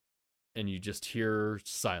still, and you just hear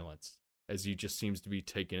silence as he just seems to be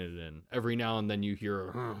taking it in. Every now and then you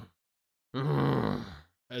hear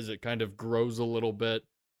as it kind of grows a little bit.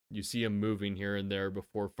 You see him moving here and there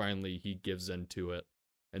before finally he gives in to it,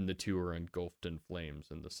 and the two are engulfed in flames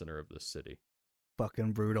in the center of the city.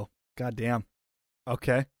 Fucking brutal. God damn.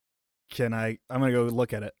 Okay. I'm gonna go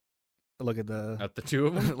look at it. Look at the two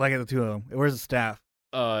of them? Like at the two of them. Where's the staff?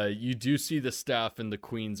 You do see the staff in the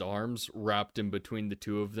queen's arms wrapped in between the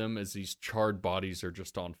two of them as these charred bodies are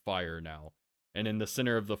just on fire now. And in the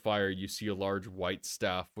center of the fire, you see a large white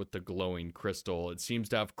staff with the glowing crystal. It seems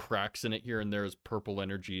to have cracks in it here and there as purple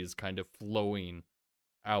energy is kind of flowing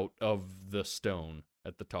out of the stone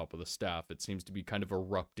at the top of the staff. It seems to be kind of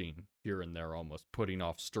erupting here and there, almost putting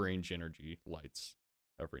off strange energy lights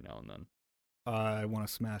every now and then. I want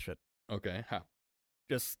to smash it. Okay, how?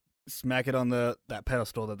 Just smack it on that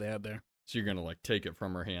pedestal that they had there. So you're gonna like take it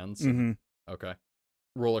from her hands? Mm-hmm. Okay.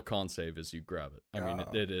 Roll a con save as you grab it. I mean,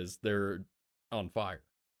 they're on fire.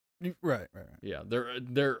 Right. Yeah,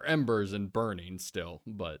 they're embers and burning still,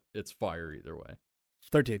 but it's fire either way.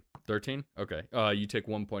 13. 13? Okay. You take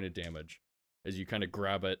 1 point of damage. As you kind of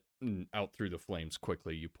grab it and out through the flames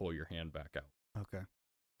quickly, you pull your hand back out. Okay.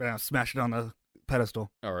 Now smash it on the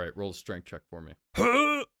pedestal. All right, roll a strength check for me.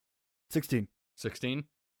 16. 16?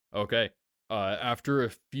 Okay. After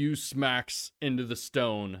a few smacks into the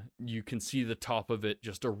stone, you can see the top of it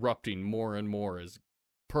just erupting more and more as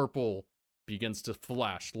purple begins to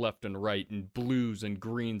flash left and right, and blues and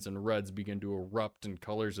greens and reds begin to erupt in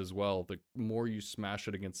colors as well. The more you smash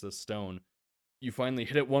it against this stone, you finally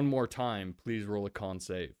hit it one more time. Please roll a con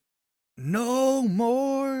save. No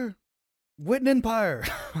more Witten Empire.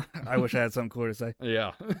 I wish I had something cooler to say.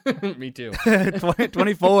 Yeah, me too.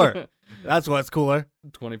 24. That's what's cooler.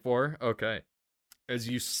 24? Okay. As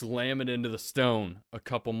you slam it into the stone a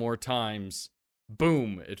couple more times,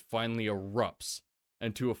 boom, it finally erupts.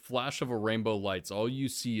 And to a flash of a rainbow lights, all you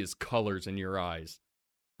see is colors in your eyes.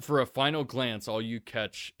 For a final glance, all you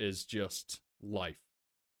catch is just life.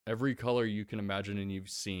 Every color you can imagine and you've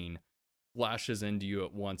seen. flashes into you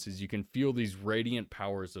at once as you can feel these radiant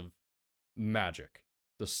powers of magic,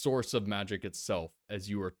 the source of magic itself, as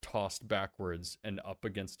you are tossed backwards and up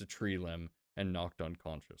against a tree limb and knocked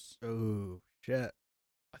unconscious. Oh, shit.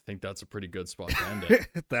 I think that's a pretty good spot to end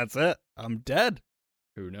it. That's it. I'm dead.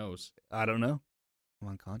 Who knows? I don't know. I'm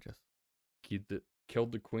unconscious.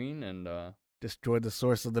 Killed the queen and, Destroyed the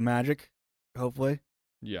source of the magic, hopefully.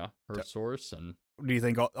 yeah, her source. And do you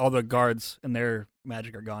think all the guards and their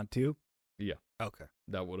magic are gone too? yeah. Okay.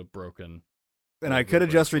 That would have broken. And I could have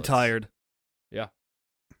just retired. Yeah.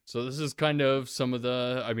 So this is kind of some of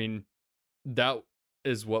the, I mean, that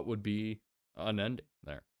is what would be an ending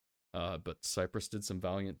there. But Cypress did some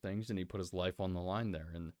valiant things, and he put his life on the line there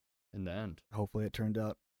in the end. Hopefully it turned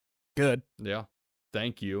out good. Yeah.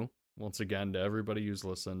 Thank you once again to everybody who's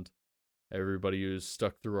listened, everybody who's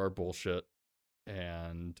stuck through our bullshit,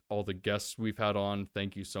 and all the guests we've had on.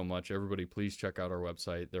 Thank you so much. Everybody, please check out our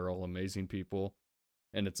website. They're all amazing people,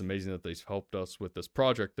 and it's amazing that they've helped us with this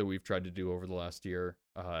project that we've tried to do over the last year.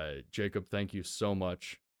 Jacob, thank you so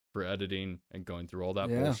much for editing and going through all that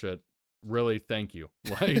bullshit. Really, thank you.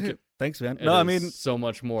 Like, thanks, man. No, I mean, so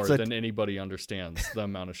much more than anybody understands the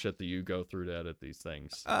amount of shit that you go through to edit these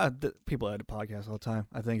things. People edit podcasts all the time.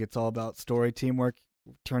 I think it's all about story, teamwork.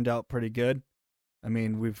 Turned out pretty good. I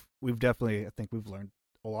mean, we've definitely, I think we've learned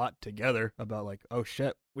a lot together about like, oh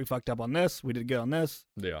shit, we fucked up on this, we did good on this.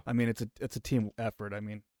 Yeah. I mean, it's a team effort. I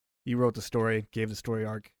mean, you wrote the story, gave the story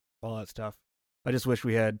arc, all that stuff. I just wish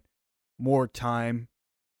we had more time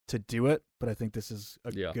to do it, but I think this is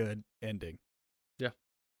a good ending. Yeah.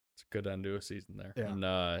 It's a good end to a season there.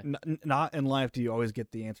 Yeah. And not in life do you always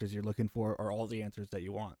get the answers you're looking for or all the answers that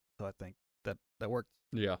you want. So I think that works.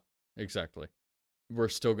 Yeah, exactly. We're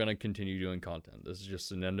still going to continue doing content. This is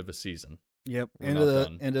just an end of a season. Yep. End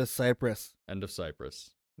of Cypress. End of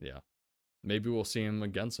Cypress. Yeah. Maybe we'll see him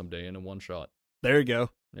again someday in a one shot. There you go.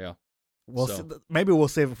 Yeah. Maybe we'll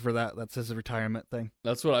save it for that. That's his retirement thing.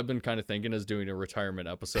 That's what I've been kind of thinking, is doing a retirement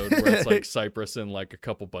episode where it's like Cypress and like a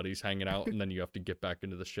couple buddies hanging out, and then you have to get back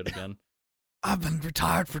into the shit again. I've been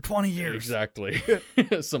retired for 20 years. Exactly.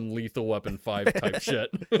 Some Lethal Weapon 5 type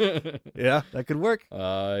shit. Yeah, that could work.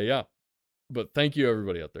 Yeah. But thank you,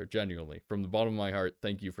 everybody out there, genuinely. From the bottom of my heart,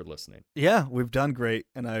 thank you for listening. Yeah, we've done great,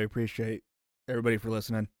 and I appreciate everybody for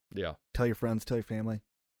listening. Yeah. Tell your friends, tell your family.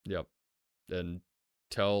 Yep. And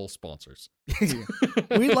tell sponsors.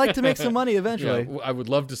 We'd like to make some money eventually. Yeah, I would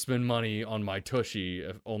love to spend money on my Tushy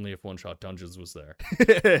if One Shot Dungeons was there.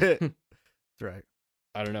 That's right.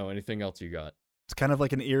 I don't know. Anything else you got? It's kind of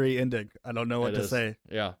like an eerie ending. I don't know what to say.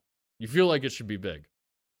 Yeah. You feel like it should be big.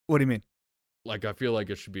 What do you mean? Like, I feel like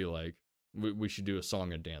it should be like, we should do a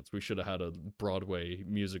song and dance. We should have had a Broadway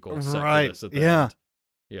musical set for this at the end.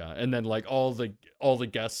 Yeah, and then like all the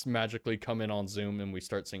guests magically come in on Zoom, and we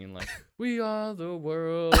start singing like "We Are the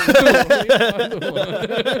World." We are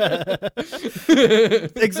the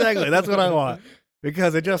world. Exactly, that's what I want,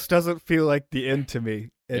 because it just doesn't feel like the end to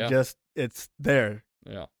me. It's there.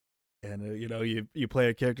 Yeah, and you play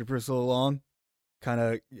a character for so long, kind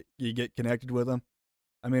of you get connected with them.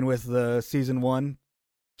 I mean, with the season 1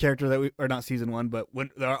 character not season 1, but when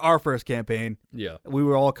our first campaign, we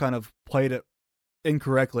were all kind of played it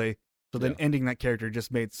incorrectly, so then ending that character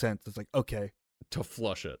just made sense. It's like, okay, to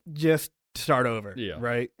flush it, just start over.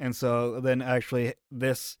 Right. And so then actually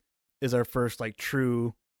this is our first like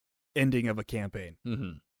true ending of a campaign.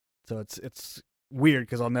 Mm-hmm. So it's weird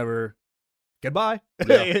because I'll never goodbye.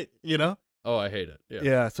 Oh, I hate it.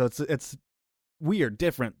 Yeah, so it's weird,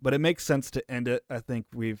 different, but it makes sense to end it. I think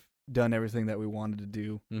we've done everything that we wanted to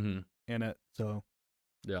do in it, so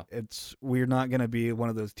we're not gonna be one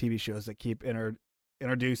of those TV shows that keep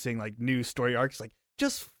introducing like new story arcs. Like,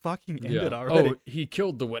 just fucking end it already. Oh, he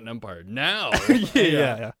killed the Witten Empire. Now,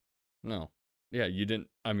 yeah. No, yeah, you didn't.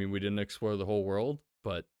 I mean, we didn't explore the whole world,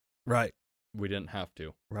 but we didn't have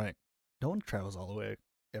to. Right. No one travels all the way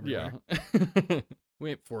everywhere. Yeah,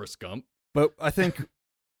 we ain't Forrest Gump. But I think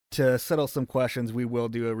to settle some questions, we will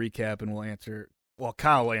do a recap, and we'll answer. Well,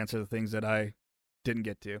 Kyle will answer the things that I didn't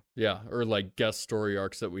get to. Yeah, or like guest story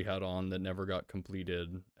arcs that we had on that never got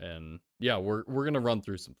completed, and yeah, we're gonna run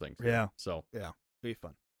through some things. Yeah. So yeah, be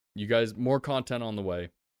fun. You guys, more content on the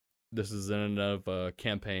way. This is an end of a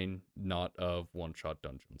campaign, not of One Shot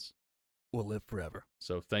Dungeons. We'll live forever.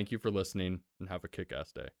 So thank you for listening, and have a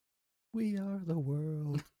kick-ass day. We are the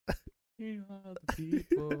world. We are the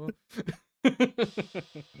people.